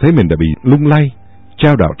Kiều Thảo thấy mình đã bị lung lay,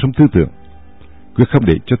 trao đảo trong tư tưởng. Quyết không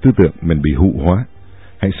để cho tư tưởng mình bị hụ hóa,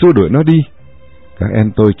 hãy xua đuổi nó đi. Các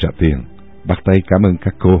em tôi trả tiền, bắt tay cảm ơn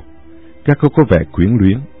các cô. Các cô có vẻ quyến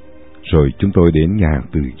luyến. Rồi chúng tôi đến nhà hàng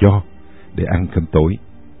Tự Do để ăn cơm tối.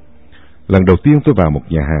 Lần đầu tiên tôi vào một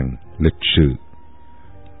nhà hàng lịch sự.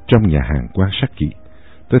 Trong nhà hàng quan sát kỹ,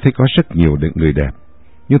 tôi thấy có rất nhiều người đẹp.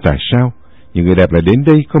 Nhưng tại sao những người đẹp lại đến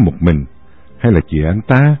đây có một mình? Hay là chỉ anh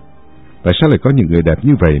ta? Tại sao lại có những người đẹp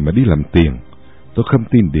như vậy mà đi làm tiền? Tôi không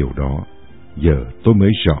tin điều đó. Giờ tôi mới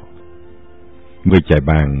rõ. Người chạy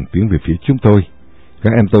bàn tiến về phía chúng tôi.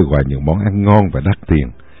 Các em tôi gọi những món ăn ngon và đắt tiền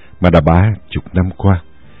mà đã 30 năm qua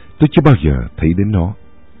tôi chưa bao giờ thấy đến nó.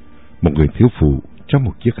 Một người thiếu phụ trong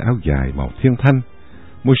một chiếc áo dài màu thiên thanh,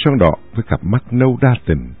 môi son đỏ với cặp mắt nâu đa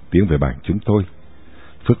tình tiến về bàn chúng tôi.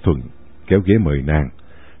 Phước Thuận kéo ghế mời nàng,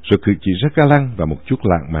 rồi cử chỉ rất ga lăng và một chút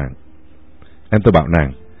lãng mạn. Em tôi bảo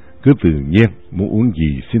nàng cứ tự nhiên, muốn uống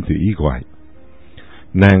gì xin tùy ý gọi.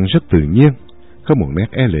 Nàng rất tự nhiên, không một nét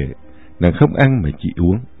e lệ. Nàng không ăn mà chỉ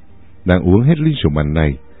uống. Nàng uống hết ly rượu mạnh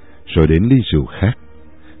này, rồi đến ly rượu khác.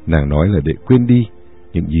 Nàng nói là để quên đi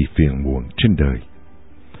những gì phiền muộn trên đời.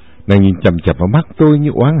 Nàng nhìn chằm chằm vào mắt tôi như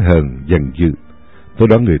oán hờn, giận dữ. Tôi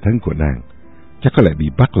đoán người thân của nàng chắc có lẽ bị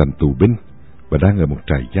bắt làm tù binh và đang ở một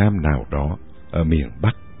trại giam nào đó ở miền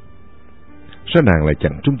Bắc. Sao nàng lại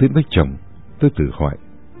chẳng trung tín với chồng? Tôi tự hỏi.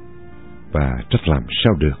 Và trách làm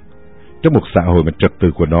sao được, trong một xã hội mà trật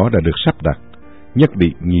tự của nó đã được sắp đặt, nhất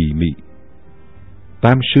định nhì mị,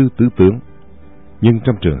 tam sư tứ tướng. Nhưng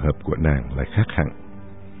trong trường hợp của nàng lại khác hẳn.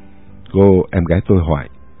 Cô em gái tôi hỏi,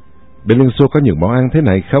 bên Liên Xô có những món ăn thế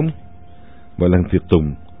này không? Mỗi lần tiệc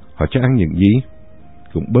tùng, họ cho ăn những gì?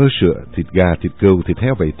 Cũng bơ sữa, thịt gà, thịt cừu, thịt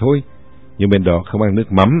heo vậy thôi. Nhưng bên đó không ăn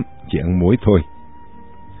nước mắm, chỉ ăn muối thôi.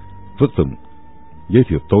 Phước Tùng giới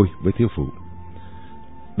thiệu tôi với thiếu phụ.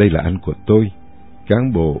 Đây là anh của tôi,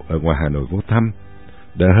 cán bộ ở ngoài Hà Nội vô thăm.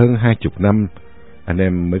 Đã hơn 20 năm, anh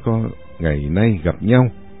em mới có ngày nay gặp nhau.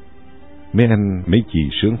 Mấy anh, mấy chị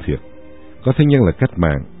sướng thiệt. Có thân nhân là cách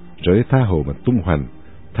mạng, rồi tha hồ mà tung hoành,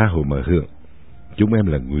 tha hồ mà hưởng. Chúng em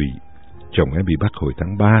là Ngụy, chồng em bị bắt hồi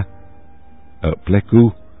tháng 3 ở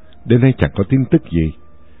Pleiku. Đến nay chẳng có tin tức gì.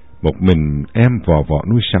 Một mình em vò vọ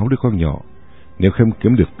nuôi 6 đứa con nhỏ. Nếu không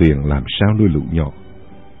kiếm được tiền làm sao nuôi lũ nhỏ.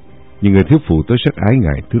 Nhưng người thiếu phụ tôi rất ái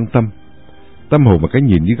ngại thương tâm. Tâm hồn và cái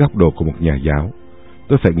nhìn dưới góc độ của một nhà giáo.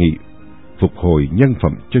 Tôi phải nghĩ phục hồi nhân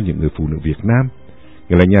phẩm cho những người phụ nữ Việt Nam.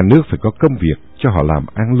 Nghĩa là nhà nước phải có công việc cho họ làm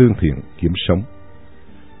ăn lương thiện kiếm sống.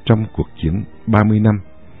 Trong cuộc chiến 30 năm,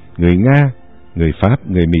 người Nga, người Pháp,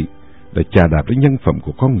 người Mỹ đã chà đạp đến nhân phẩm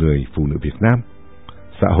của con người phụ nữ Việt Nam.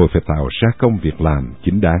 Xã hội phải tạo ra công việc làm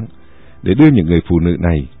chính đáng để đưa những người phụ nữ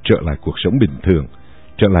này trở lại cuộc sống bình thường,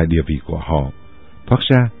 trở lại địa vị của họ, thoát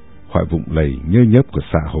ra khỏi vùng lầy nhơ nhớp của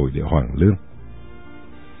xã hội để hoàn lương.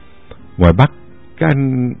 Ngoài Bắc, các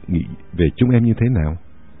anh nghĩ về chúng em như thế nào?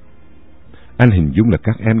 Anh hình dung là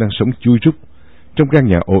các em đang sống chui rút trong căn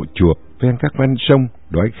nhà ổ chuột ven các ven sông,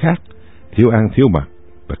 đói khát, thiếu ăn thiếu mặc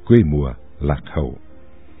và quê mùa lạc hậu.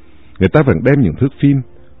 Người ta vẫn đem những thước phim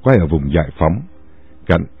quay ở vùng giải phóng,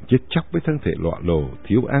 cảnh chết chóc với thân thể lọa lồ,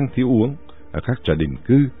 thiếu ăn thiếu uống ở các trại định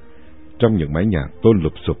cư, trong những mái nhà tôn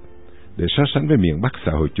lụp sụp, để so sánh với miền Bắc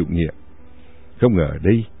xã hội chủ nghĩa. Không ngờ ở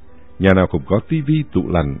đây, nhà nào cũng có tivi, tủ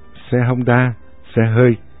lạnh, xe Honda, xe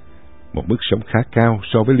hơi, một mức sống khá cao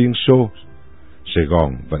so với Liên Xô. Sài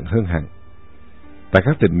Gòn vẫn hơn hẳn. Tại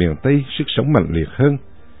các tỉnh miền Tây, sức sống mạnh liệt hơn.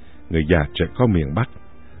 Người già trẻ con miền Bắc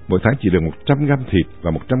mỗi tháng chỉ được 100 gram thịt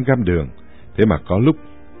và 100 gram đường, thế mà có lúc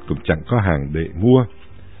cũng chẳng có hàng để mua.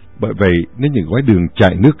 Bởi vậy nên những gói đường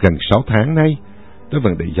chạy nước gần 6 tháng nay tôi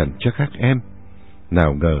vẫn để dành cho các em.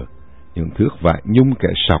 Nào ngờ những thước vải nhung kẻ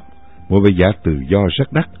sọc mua với giá tự do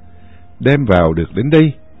rất đắt, đem vào được đến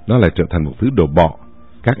đây nó lại trở thành một thứ đồ bọ.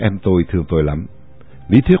 Các em tôi thương tôi lắm.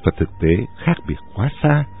 Lý thuyết và thực tế khác biệt quá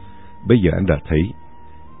xa. Bây giờ anh đã thấy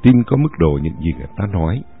tin có mức độ những gì người ta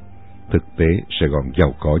nói. Thực tế Sài Gòn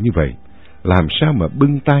giàu có như vậy, làm sao mà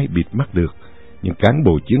bưng tay bịt mắt được những cán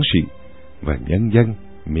bộ chiến sĩ và nhân dân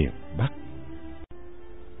miền Bắc.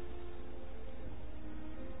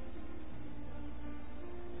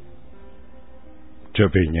 Trở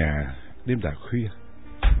về nhà đêm đã khuya,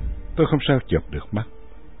 tôi không sao chợp được mắt.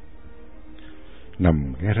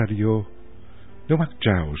 Nằm nghe radio, nước mắt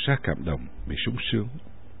trào ra cảm động bị sung sướng.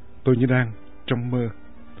 Tôi như đang trong mơ,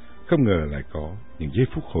 không ngờ lại có những giây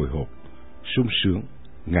phút hồi hộp, sung sướng,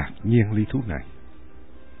 ngạc nhiên ly thú này.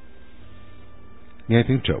 Nghe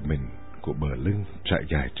tiếng trọ mình của bờ lưng trải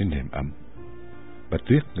dài trên nệm ấm. Bà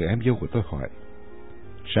Tuyết, người em dâu của tôi hỏi: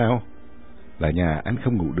 Sao? Là nhà anh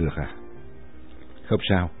không ngủ được à? Không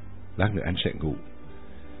sao, lát nữa anh sẽ ngủ.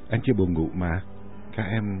 Anh chưa buồn ngủ mà, các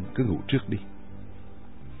em cứ ngủ trước đi.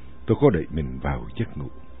 Tôi cố đẩy mình vào giấc ngủ.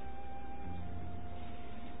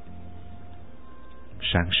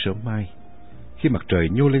 Sáng sớm mai, khi mặt trời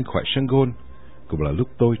nhô lên khỏi sân gôn, cũng là lúc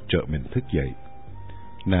tôi trở mình thức dậy.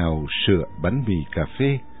 Nào sữa, bánh mì, cà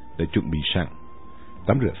phê đã chuẩn bị sẵn.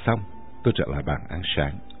 Tắm rửa xong, tôi trở lại bàn ăn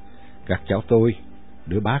sáng. Các cháu tôi,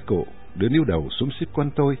 đứa bá cổ, đứa níu đầu xúm xít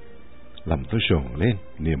quanh tôi, làm tôi rộn lên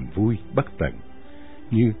niềm vui bất tận,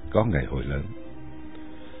 như có ngày hội lớn.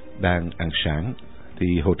 Đang ăn sáng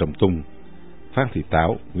thì Hồ Trọng Tùng, Phan Thị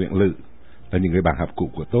Táo, Nguyễn Lự là những người bạn học cũ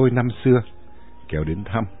của tôi năm xưa kéo đến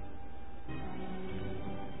thăm.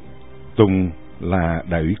 Tùng là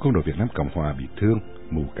đại úy quân đội Việt Nam Cộng Hòa bị thương,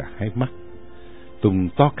 mù cả hai mắt. Tùng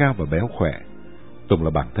to cao và béo khỏe. Tùng là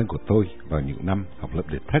bạn thân của tôi vào những năm học lớp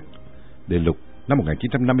đệ thất, đệ lục năm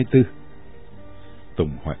 1954. Tùng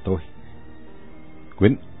hỏi tôi: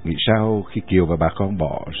 Quýnh, nghĩ sao khi Kiều và bà con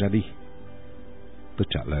bỏ ra đi? Tôi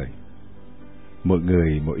trả lời: Mỗi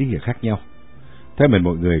người mỗi ý nghĩa khác nhau. Theo mình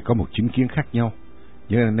mỗi người có một chính kiến khác nhau,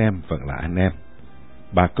 nhưng anh em vẫn là anh em,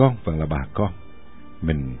 bà con vẫn là bà con.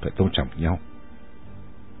 Mình phải tôn trọng nhau.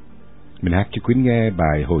 Mình hát cho Quýnh nghe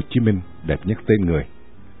bài Hồ Chí Minh đẹp nhất tên người.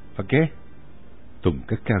 Và kế Tùng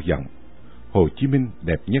cất cao giọng: Hồ Chí Minh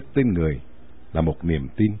đẹp nhất tên người là một niềm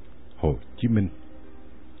tin Hồ Chí Minh.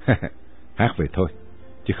 Hát vậy thôi,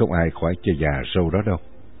 chứ không ai khoái chơi già râu đó đâu.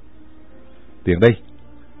 Tiền đây,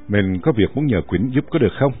 mình có việc muốn nhờ Quýnh giúp có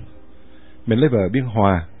được không? Mình lấy vợ Biên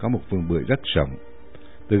Hòa, có một vườn bưởi rất rộng.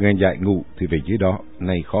 Từ ngày dạy ngụ thì về dưới đó,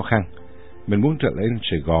 nay khó khăn. Mình muốn trở lên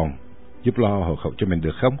Sài Gòn, giúp lo hộ khẩu cho mình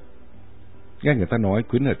được không? Nghe người ta nói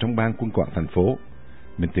Quýnh ở trong ban quân quản thành phố.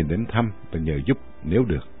 Mình tìm đến thăm và nhờ giúp nếu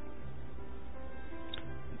được.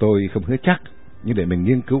 Tôi không hứa chắc, nhưng để mình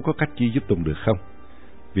nghiên cứu có cách chi giúp Tùng được không?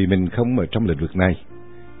 Vì mình không ở trong lĩnh vực này.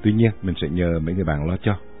 Tuy nhiên, mình sẽ nhờ mấy người bạn lo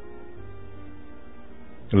cho.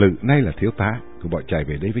 Lự nay là thiếu tá, cũng bỏ chạy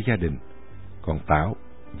về đây với gia đình. Còn Táo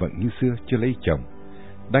vẫn như xưa chưa lấy chồng,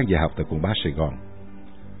 đang dạy học tại quận 3 Sài Gòn.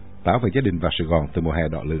 Táo và gia đình vào Sài Gòn từ mùa hè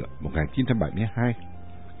đỏ lửa 1972,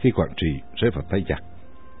 khi Quảng Trị rơi vào tay giặc.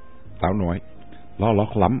 Táo nói: Lo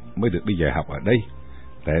lót lắm mới được đi dạy học ở đây,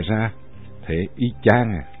 té ra thế y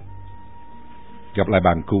chang à. Gặp lại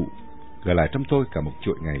bạn cũ, gợi lại trong tôi cả một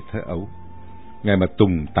chuỗi ngày thơ ấu. Ngày mà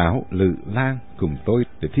Tùng, Táo, Lự, Lan cùng tôi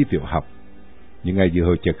để thi tiểu học. Những ngày dự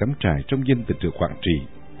hội chợ cắm trại trong dinh từ trường Quảng Trị.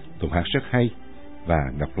 Tùng hát rất hay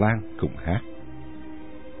và Ngọc Lan cùng hát.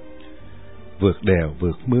 Vượt đèo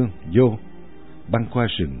vượt mương vô, băng qua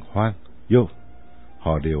rừng hoang vô,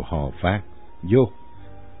 hò đều hò vang vô,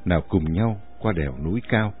 nào cùng nhau qua đèo núi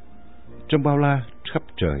cao. Trong bao la khắp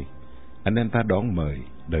trời, anh em ta đón mời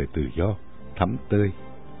đời tự do thắm tươi.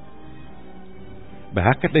 Bài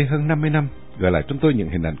hát cách đây hơn 50 năm gợi lại trong tôi những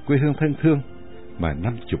hình ảnh quê hương thân thương mà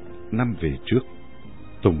 50 năm về trước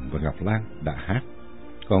Tùng và Ngọc Lan đã hát.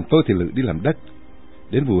 Còn tôi thì Lự đi làm đất,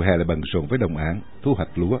 đến vụ hè là bận rộn với đồng áng thu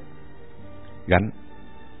hoạch lúa. Gánh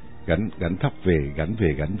thóc về, gánh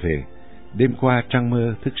về. Đêm qua trăng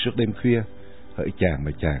mơ thức suốt đêm khuya, hỡi chàng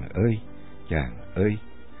mà chàng ơi,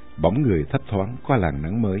 bóng người thấp thoáng qua làng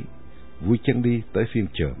nắng mới, vui chân đi tới phiên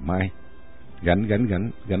chợ mai.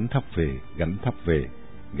 Gánh thóc về.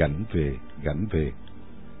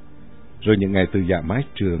 Rồi những ngày từ dạ mái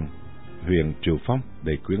trường huyện Triệu Phong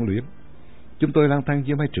đầy quyến luyến, chúng tôi lang thang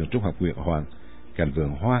dưới mái trường trung học huyện Hoàng, cạnh vườn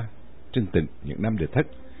hoa trên tỉnh những năm đệ thất,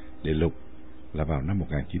 đệ lục là vào năm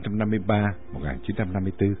 1953,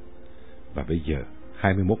 1954. Và bây giờ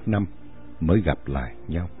 21 năm mới gặp lại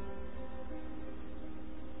nhau.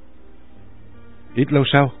 Ít lâu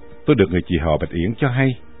sau, tôi được người chị họ Bạch Yến cho hay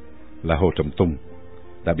là Hồ Trọng Tùng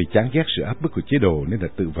đã bị chán ghét sự áp bức của chế độ nên đã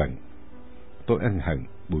tự vận. Tôi ân hận,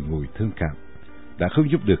 bùi ngùi thương cảm, đã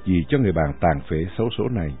không giúp được gì cho người bạn tàn phế xấu số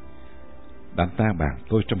này. Đám tang bạn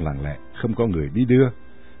tôi trong lặng lẽ, không có người đi đưa,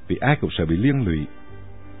 vì ai cũng sợ bị liên lụy.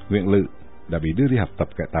 Nguyện Lự đã bị đưa đi học tập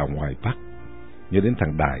cải tạo ngoài Bắc. Nhớ đến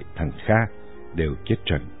thằng Đại, thằng Kha đều chết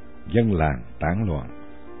trận, dân làng tán loạn,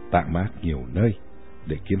 tản mát nhiều nơi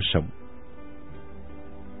để kiếm sống.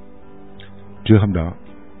 Trưa hôm đó,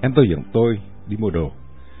 em tôi dẫn tôi đi mua đồ,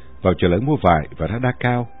 vào chợ lớn mua vải và ra Đa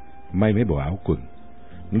Cao may mấy bộ áo quần.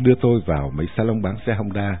 Nó đưa tôi vào mấy salon bán xe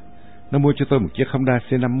Honda. Nó mua cho tôi một chiếc Honda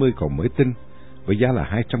C50 còn mới tinh với giá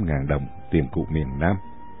là 200.000 đồng, tiền cụ miền Nam.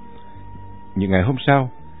 Những ngày hôm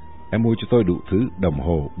sau, em mua cho tôi đủ thứ đồng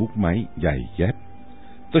hồ, bút máy, giày, dép.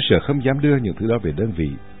 Tôi sợ không dám đưa những thứ đó về đơn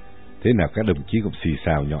vị. Thế nào các đồng chí cũng xì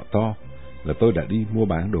xào nhỏ to là tôi đã đi mua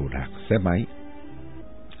bán đồ đạc, xe máy.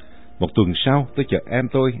 Một tuần sau, tôi chở em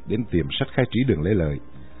tôi đến tiệm sách Khai Trí đường Lê Lợi.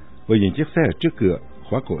 Vừa nhìn chiếc xe ở trước cửa,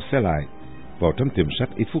 khóa cổ xe lại, vào trong tiệm sách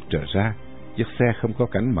ít phút trở ra, chiếc xe không có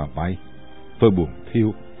cánh mà bay. Tôi buồn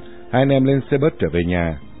thiêu. Hai anh em lên xe bus trở về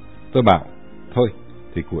nhà. Tôi bảo, thôi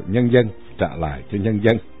thì của nhân dân trả lại cho nhân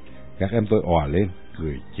dân. Các em tôi òa lên,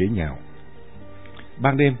 cười chế nhạo.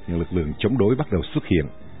 Ban đêm, những lực lượng chống đối bắt đầu xuất hiện.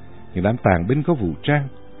 Những đám tàn binh có vũ trang,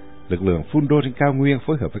 lực lượng phun rô trên cao nguyên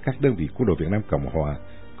phối hợp với các đơn vị quân đội Việt Nam Cộng Hòa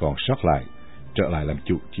còn sót lại, trở lại làm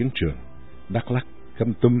chủ chiến trường. Đắk Lắk,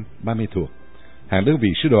 Kon Tum, Ba Mê Thuột. Hàng đơn vị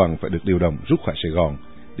sư đoàn phải được điều động rút khỏi Sài Gòn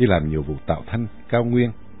đi làm nhiệm vụ tạo thanh cao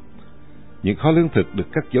nguyên. Những kho lương thực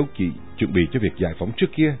được cất giấu kỹ chuẩn bị cho việc giải phóng trước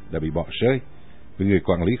kia đã bị bỏ rơi vì người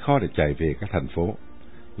quản lý kho để chạy về các thành phố.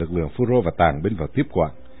 Lực lượng phun rô và tàn binh vào tiếp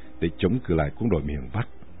quản để chống cự lại quân đội miền Bắc.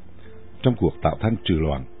 Trong cuộc tạo thanh trừ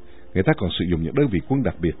loạn, người ta còn sử dụng những đơn vị quân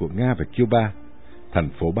đặc biệt của Nga và Cuba. Thành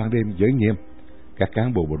phố ban đêm giới nghiêm, các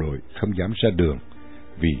cán bộ bộ đội không dám ra đường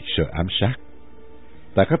vì sợ ám sát.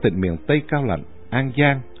 Tại các tỉnh miền Tây Cao Lạnh, An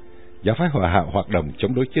Giang, giáo phái Hòa Hảo hoạt động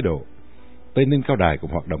chống đối chế độ. Tây Ninh, Cao Đài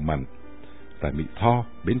cũng hoạt động mạnh. Tại Mỹ Tho,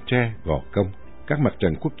 Bến Tre, Gò Công, các mặt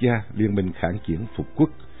trận quốc gia, Liên minh kháng chiến phục quốc,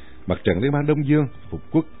 mặt trận Liên bang Đông Dương phục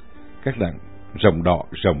quốc, các đảng rồng đỏ,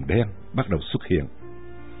 rồng đen bắt đầu xuất hiện.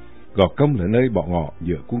 Gò Công là nơi bỏ ngỏ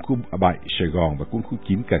giữa quân khu 7 Sài Gòn và quân khu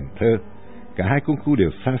 9 Cần Thơ. Cả hai quân khu đều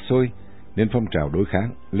xa xôi nên phong trào đối kháng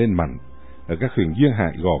lên mạnh. Ở các huyện Duyên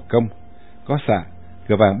Hải, Gò Công có xã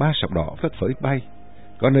cờ vàng 3 sọc đỏ phất phới bay,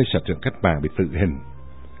 có nơi sạt trận cách mạng bị tự hình.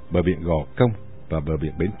 Bờ biển Gò Công và bờ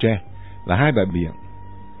biển Bến Tre là hai bãi biển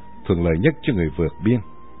thuận lợi nhất cho người vượt biên.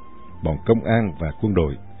 Bọn công an và quân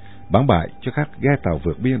đội bán bãi cho các ghe tàu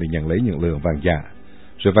vượt biên để nhận lấy những lượng vàng giả,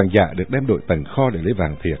 rồi vàng giả được đem đội tầng kho để lấy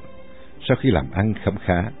vàng thiệt. Sau khi làm ăn khấm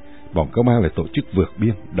khá, bọn công an lại tổ chức vượt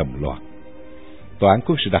biên đồng loạt. Tòa án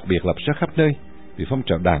quân sự đặc biệt lập ra khắp nơi vì phong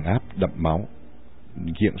trào đàn áp đẫm máu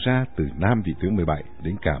diễn ra từ Nam Vị Tuyến 17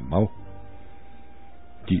 đến Cà Mau.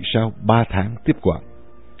 Chỉ sau 3 tháng tiếp quản,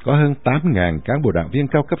 có hơn 8.000 cán bộ đảng viên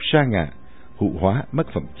cao cấp sa ngã, hụ hóa, mất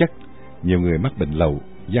phẩm chất, nhiều người mắc bệnh lậu,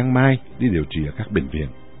 giang mai đi điều trị ở các bệnh viện.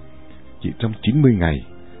 Chỉ trong 90 ngày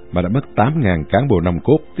mà đã mất 8.000 cán bộ nòng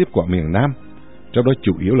cốt tiếp quản miền Nam, trong đó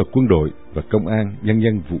chủ yếu là quân đội và công an, nhân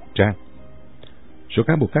dân vũ trang. Số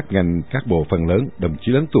cán bộ các ngành, các bộ phần lớn đồng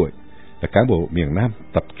chí lớn tuổi là cán bộ miền Nam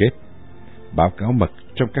tập kết, báo cáo mật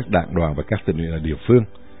trong các đảng đoàn và các tỉnh ủy ở địa phương,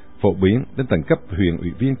 phổ biến đến tầng cấp huyện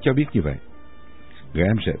ủy viên cho biết như vậy. Người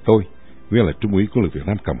em rể tôi, nguyên là trung úy quân lực Việt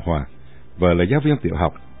Nam Cộng Hòa, vợ là giáo viên tiểu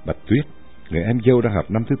học Bạch Tuyết, người em dâu đang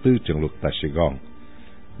học năm thứ 4 trường luật tại Sài Gòn.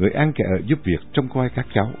 Người ăn kẻ ở giúp việc trông coi các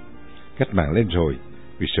cháu. Cách mạng lên rồi,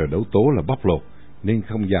 vì sợ đấu tố là bóc lột nên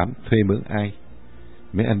không dám thuê mướn ai.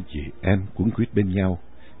 Mấy anh chị em quấn quýt bên nhau,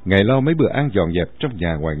 ngày lo mấy bữa ăn dọn dẹp trong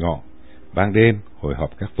nhà ngoài ngõ. Ban đêm hội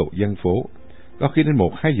họp các tổ dân phố, có khi đến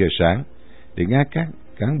 1-2 giờ sáng để nghe các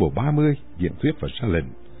cán bộ 30 diễn thuyết và ra lệnh.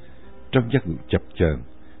 Trong giấc ngủ chập chờn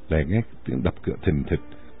lại nghe tiếng đập cửa thình thịch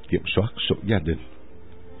kiểm soát sổ gia đình.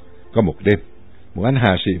 Có một đêm, một anh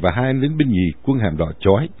hạ sĩ và 2 anh lính binh nhì quân hàm đỏ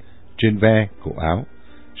chói trên ve cổ áo,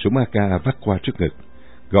 súng AK vắt qua trước ngực,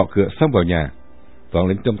 gõ cửa xông vào nhà. Toàn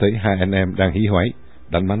lính trông thấy 2 anh em đang hí hoáy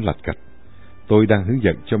đánh mắn lạch cạch. Tôi đang hướng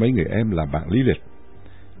dẫn cho mấy người em làm bảng lý lịch.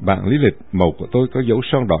 Bảng lý lịch màu của tôi có dấu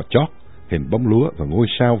son đỏ chót, hình bông lúa và ngôi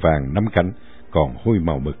sao vàng 5 cánh còn hôi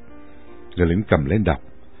màu mực. Người lính cầm lên đọc,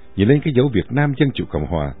 nhìn lên cái dấu Việt Nam Dân Chủ Cộng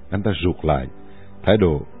Hòa, anh ta rụt lại, thái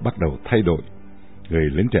độ bắt đầu thay đổi. Người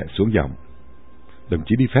lính trẻ xuống giọng: "Đồng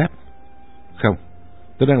chí đi phép?" "Không,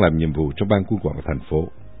 tôi đang làm nhiệm vụ trong ban quân quản của thành phố."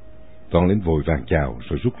 Toàn lính vội vàng chào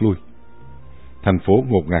rồi rút lui. Thành phố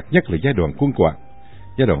ngột ngạt nhất là giai đoạn quân quản,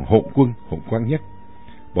 giai đoạn hỗn quân, hỗn quan nhất.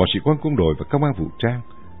 Bọn sĩ quan quân đội và công an vũ trang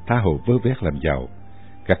tha hồ vơ vét làm giàu.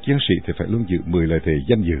 Các chiến sĩ thì phải luôn giữ 10 lời thề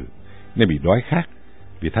danh dự, nên bị đói khát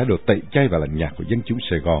vì thái độ tẩy chay và lạnh nhạt của dân chúng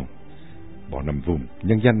Sài Gòn. Bọn nằm vùng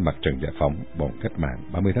nhân danh mặt trận giải phóng, bọn cách mạng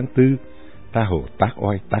 30 tháng 4 tha hồ tác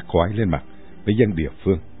oai tác quái lên mặt với dân địa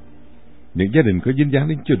phương. Những gia đình có dính dáng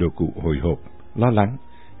đến chế độ cũ hồi hộp, lo lắng,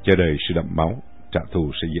 chờ đợi sự đẫm máu, trả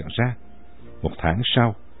thù sẽ diễn ra. Một tháng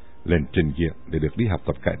sau, lên trình diện để được đi học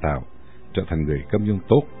tập cải tạo, trở thành người công nhân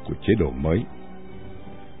tốt của chế độ mới.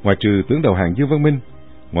 Ngoài trừ tướng đầu hàng Dương Văn Minh,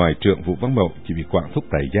 ngoài trưởng Vũ Văn Mậu chỉ bị quản thúc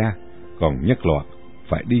tại gia, còn nhất loạt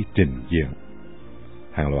phải đi trình diện.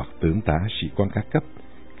 Hàng loạt tướng tá sĩ quan các cấp,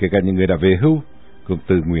 kể cả những người đã về hưu, cũng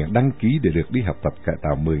tự nguyện đăng ký để được đi học tập cải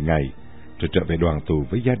tạo 10 ngày, rồi trở về đoàn tù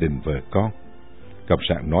với gia đình vợ con. Cộng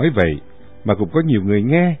sản nói vậy mà cũng có nhiều người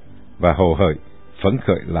nghe và hồ hởi, phấn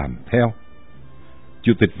khởi làm theo.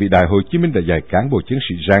 Chủ tịch vĩ đại Hồ Chí Minh đã dạy cán bộ chiến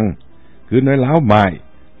sĩ rằng cứ nói láo mãi,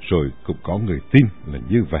 rồi cũng có người tin là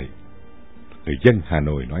như vậy. Người dân Hà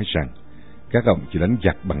Nội nói rằng các ông chỉ đánh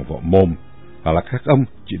giặc bằng võ mồm, hoặc là các ông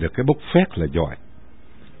chỉ được cái bốc phét là giỏi.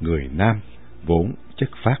 Người Nam vốn chất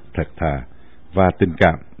phác thật thà và tình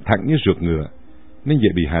cảm thẳng như ruột ngựa, nên dễ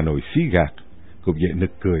bị Hà Nội phí gạt, cũng dễ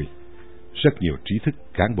nực cười. Rất nhiều trí thức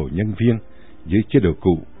cán bộ nhân viên dưới chế độ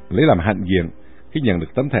cũ lấy làm hãnh diện khi nhận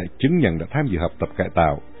được tấm thẻ chứng nhận đã tham dự học tập cải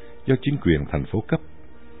tạo do chính quyền thành phố cấp.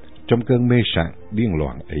 Trong cơn mê sảng điên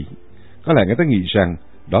loạn ấy, có lẽ người ta nghĩ rằng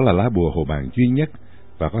đó là lá bùa hộ mạng duy nhất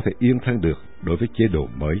và có thể yên thân được đối với chế độ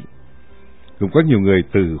mới. Cũng có nhiều người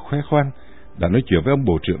từ khoe khoang đã nói chuyện với ông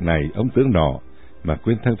bộ trưởng này, ông tướng nọ mà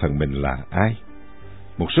quên thân phận mình là ai.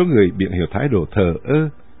 Một số người biện hiểu thái độ thờ ơ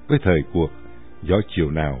với thời cuộc, gió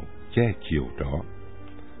chiều nào che chiều đó.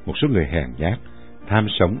 Một số người hèn nhát, tham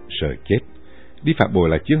sống, sợ chết, đi phản bội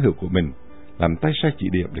lại chiến hữu của mình, làm tay sai chỉ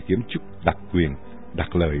điểm để kiếm chút đặc quyền,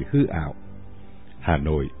 đặt lời hư ảo. Hà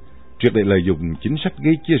Nội triệt để lợi dụng chính sách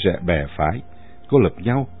gây chia rẽ bè phái, cô lập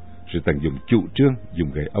nhau, rồi tận dụng chủ trương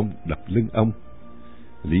dùng gậy ông đập lưng ông.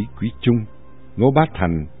 Lý Quý Trung, Ngô Bá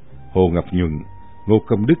Thành, Hồ Ngọc Nhuận, Ngô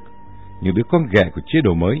Công Đức, những đứa con ghẻ của chế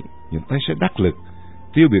độ mới, những tay sai đắc lực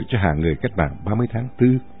tiêu biểu cho hàng người cách mạng 30 tháng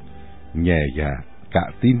 4. Nhè dạ,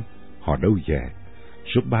 cả tin, họ đâu dè.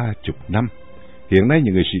 Suốt 30 năm, hiện nay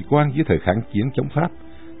những người sĩ quan dưới thời kháng chiến chống Pháp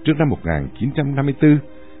trước năm 1954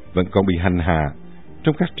 vẫn còn bị hành hạ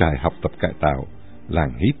trong các trại học tập cải tạo,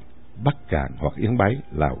 Làng Hít, Bắc Cạn hoặc Yên Bái,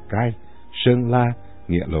 Lào Cai, Sơn La,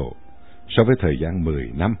 Nghĩa Lộ. So với thời gian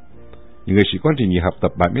 10 năm, những người sĩ quan trình nhiệm học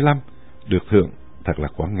tập 75 được hưởng thật là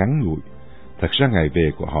quá ngắn ngủi. Thật ra ngày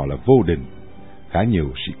về của họ là vô định. Khá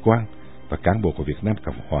nhiều sĩ quan và cán bộ của Việt Nam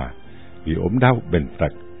Cộng Hòa vì ốm đau, bệnh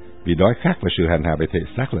tật, vì đói khát và sự hành hạ về thể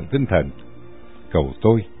xác lẫn tinh thần. Cầu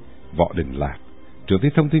tôi, Võ Đình Lạc, trưởng ty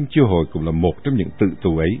thông tin chiêu hồi cũng là một trong những tự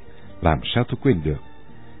tù ấy, làm sao tôi quên được.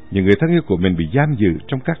 Những người thân yêu của mình bị giam giữ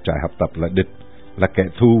trong các trại học tập là địch, là kẻ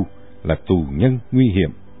thù, là tù nhân nguy hiểm.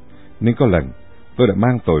 Nên có lần tôi đã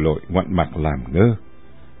mang tội lỗi ngoặn mặt làm ngơ,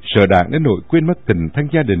 sợ Đảng đến nỗi quên mất tình thân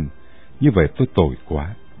gia đình. Như vậy tôi tội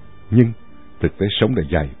quá. Nhưng thực tế sống đã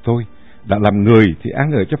dạy tôi, đã làm người thì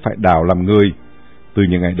ăn ở cho phải đào làm người. Từ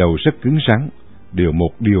những ngày đầu rất cứng rắn, điều 1,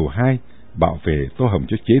 điều 2, bảo vệ tô hồng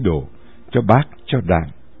cho chế độ, cho Bác, cho Đảng.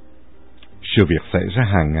 Sự việc xảy ra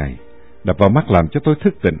hàng ngày, đập vào mắt làm cho tôi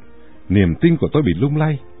thức tỉnh, niềm tin của tôi bị lung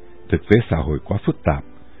lay. Thực tế xã hội quá phức tạp,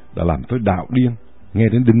 đã làm tôi đạo điên, nghe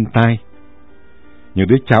đến đinh tai. Những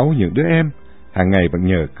đứa cháu, những đứa em, hàng ngày vẫn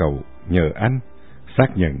nhờ cậu, nhờ anh,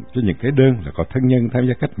 xác nhận cho những cái đơn là có thân nhân tham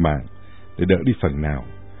gia cách mạng, để đỡ đi phần nào.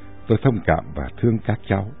 Tôi thông cảm và thương các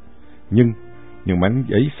cháu. Nhưng những mảnh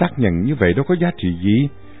giấy xác nhận như vậy đâu có giá trị gì,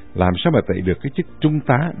 làm sao mà tẩy được cái chức trung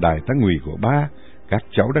tá, đại tá ngụy của ba, các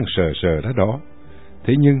cháu đang sờ đó.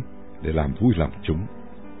 Thế nhưng, để làm vui lòng chúng,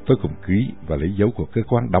 tôi cũng ký và lấy dấu của cơ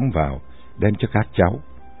quan đóng vào, đem cho các cháu.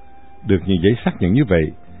 Được những giấy xác nhận như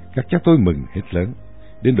vậy, các cháu tôi mừng hết lớn,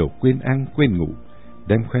 đến độ quên ăn, quên ngủ,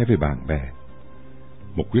 đem khoe với bạn bè.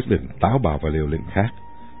 Một quyết định táo bạo và liều lĩnh khác.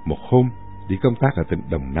 Một hôm, đi công tác ở tỉnh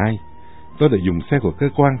Đồng Nai, tôi đã dùng xe của cơ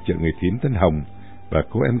quan chở người thím tên Hồng và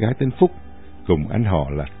cô em gái tên Phúc, cùng anh họ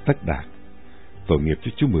là Tất Đạt. Tội nghiệp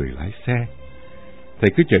cho chú Mười lái xe. Thầy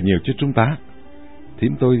cứ chở nhiều cho trung tá.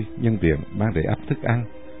 Thím tôi nhân tiện mang đầy ắp thức ăn,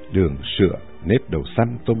 đường, sữa, nếp đậu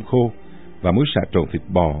xanh, tôm khô và muối xả trộn thịt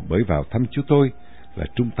bò bới vào thăm chú tôi là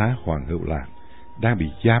trung tá Hoàng Hữu Lạc, đang bị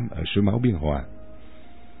giam ở suối máu Biên Hòa.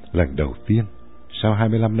 Lần đầu tiên, sau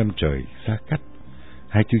 25 năm trời xa cách,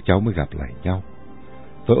 hai chú cháu mới gặp lại nhau.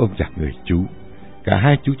 Tôi ôm chặt người chú, cả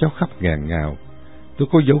hai chú cháu khóc ngàn ngào. Tôi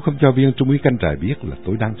cố giấu không cho viên trung úy canh trại biết là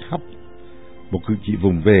tôi đang khóc. Một cử chỉ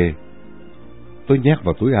vùng về tôi nhét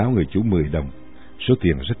vào túi áo người chủ 10 đồng. Số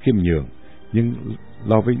tiền rất khiêm nhường, nhưng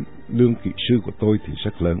lo với lương kỹ sư của tôi thì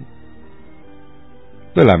rất lớn.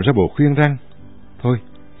 Tôi làm ra bộ khuyên răng: thôi,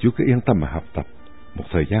 chú cứ yên tâm mà học tập. Một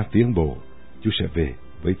thời gian tiến bộ, chú sẽ về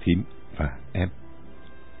với thím và em.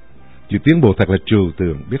 Chú tiến bộ thật là trừu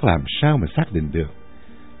tượng, biết làm sao mà xác định được.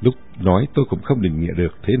 Lúc nói tôi cũng không định nghĩa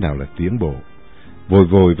được thế nào là tiến bộ. Vội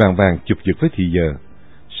vội vàng vàng chụp giật với thì giờ.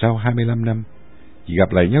 Sau 25 năm, chỉ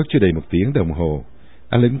gặp lại nhau chưa đầy 1 tiếng đồng hồ,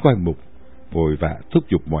 anh lính quan mục vội vã thúc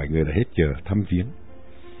giục mọi người đã hết giờ thăm viếng.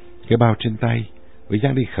 Cái bao trên tay, với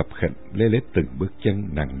dáng đi khập khệnh lê lết từng bước chân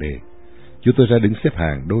nặng nề, chú tôi ra đứng xếp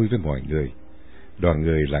hàng đôi với mọi người. Đoàn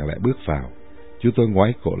người lặng lẽ bước vào. Chú tôi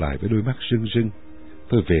ngoái cổ lại với đôi mắt rưng rưng: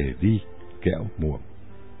 tôi về đi, kẻo muộn.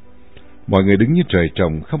 Mọi người đứng như trời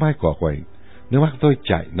trồng, không ai cọ quậy. Nước mắt tôi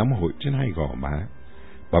chảy nóng hổi trên hai gò má.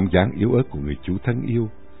 Bóng dáng yếu ớt của người chú thân yêu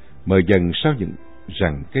mờ dần sau những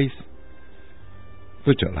rặng cây.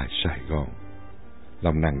 Tôi trở lại Sài Gòn,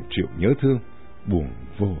 lòng nặng triệu nhớ thương, buồn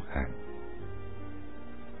vô hạn.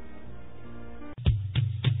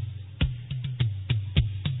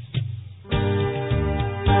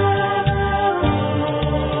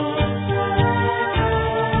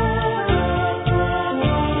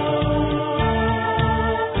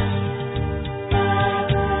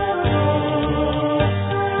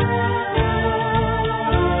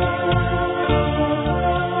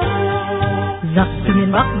 Giặc từ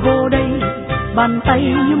miền Bắc vô đây, bàn tay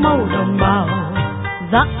như màu đồng bào.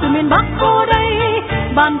 Giặc từ miền Bắc vô đây,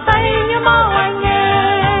 bàn tay như màu anh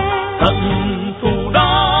em. Hận thù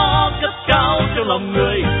đó cất cao trong lòng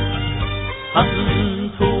người, hận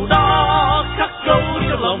thù đó khắc sâu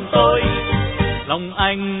trong lòng tôi, lòng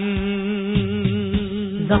anh.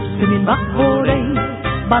 Giặc từ miền Bắc vô đây,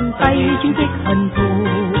 bàn tay chính kích hận thù.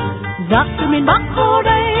 Giặc từ miền Bắc vô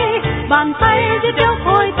đây, bàn tay giết chóc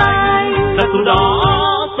khôi tay. Giặc thù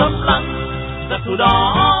đó xâm lăng, giặc thù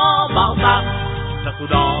đó bạo tạc, giặc thù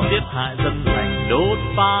đó giết hại dân thành, đốt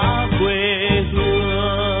phá quê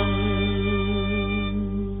hương.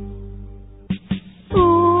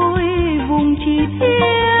 Ôi vùng Chỉ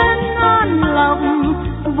Thiên an lòng,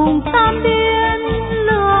 vùng Tam Biên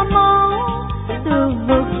lửa máu, từ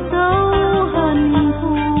vực sâu hận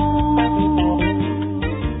thù.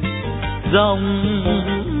 Dòng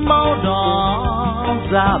máu đỏ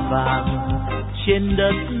da vàng trên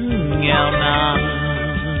đất nghèo nàn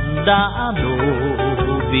đã đổ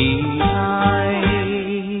vì ai?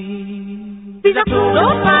 Vì giặc thù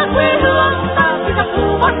đốt phá quê hương ta, vì giặc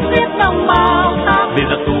thù bắt giết đồng bào ta. Vì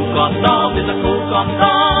giặc thù còn đó, vì giặc thù còn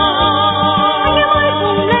đó. Anh em ơi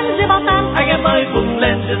vùng lên dưới bao tang, anh em ơi vùng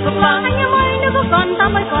lên dưới sông Lam. anh em ơi nếu có còn ta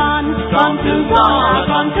mới còn tự do là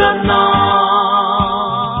còn thương nó.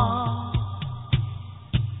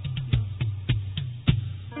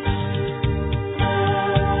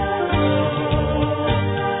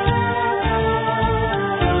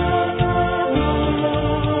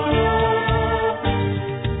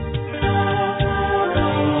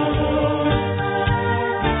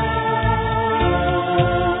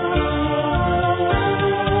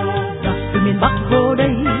 Bắc vô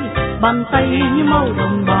đây, bàn tay như màu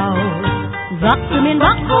đồng bào. Giặc từ miền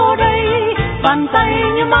Bắc vô đây, bàn tay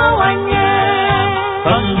như máu anh em.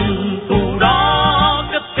 Hận thù đó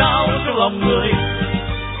cất cao trong lòng người,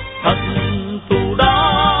 hận thù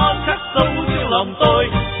đó khắc sâu trong lòng tôi,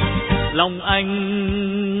 lòng anh.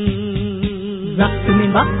 Giặc từ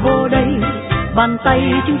miền Bắc vô đây, bàn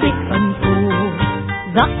tay chứng tích hận thù.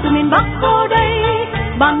 Giặc từ miền Bắc vô đây,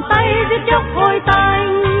 bàn tay giết chóc khôi tay.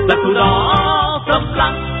 Giặc thù đó xâm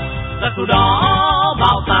lăng, giặc thù đó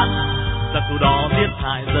bạo tạc, giặc thù đó giết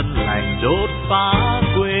hại dân lành, đốt phá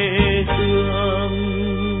quê hương.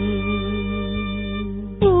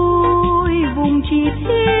 Ôi vùng Chỉ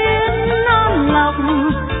Thiên an lộc,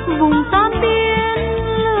 vùng Tam Biên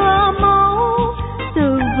lửa máu,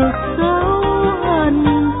 từ vực sâu hận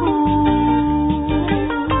thù.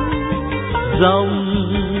 Dòng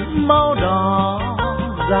máu đỏ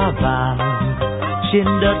da vàng trên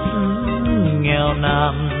đất nghèo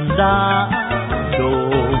nàn đã đổ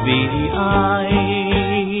vì ai?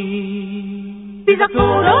 Vì giặc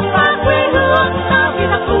thù đốt phá quê hương ta, vì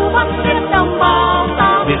giặc thù bắt giết đồng bào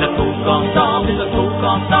ta. Vì giặc thù còn đó, vì giặc thù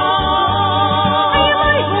còn đó. Anh em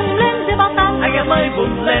ơi vùng lên dưới bao tang, anh em ơi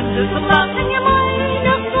vùng lên dưới sông Lam.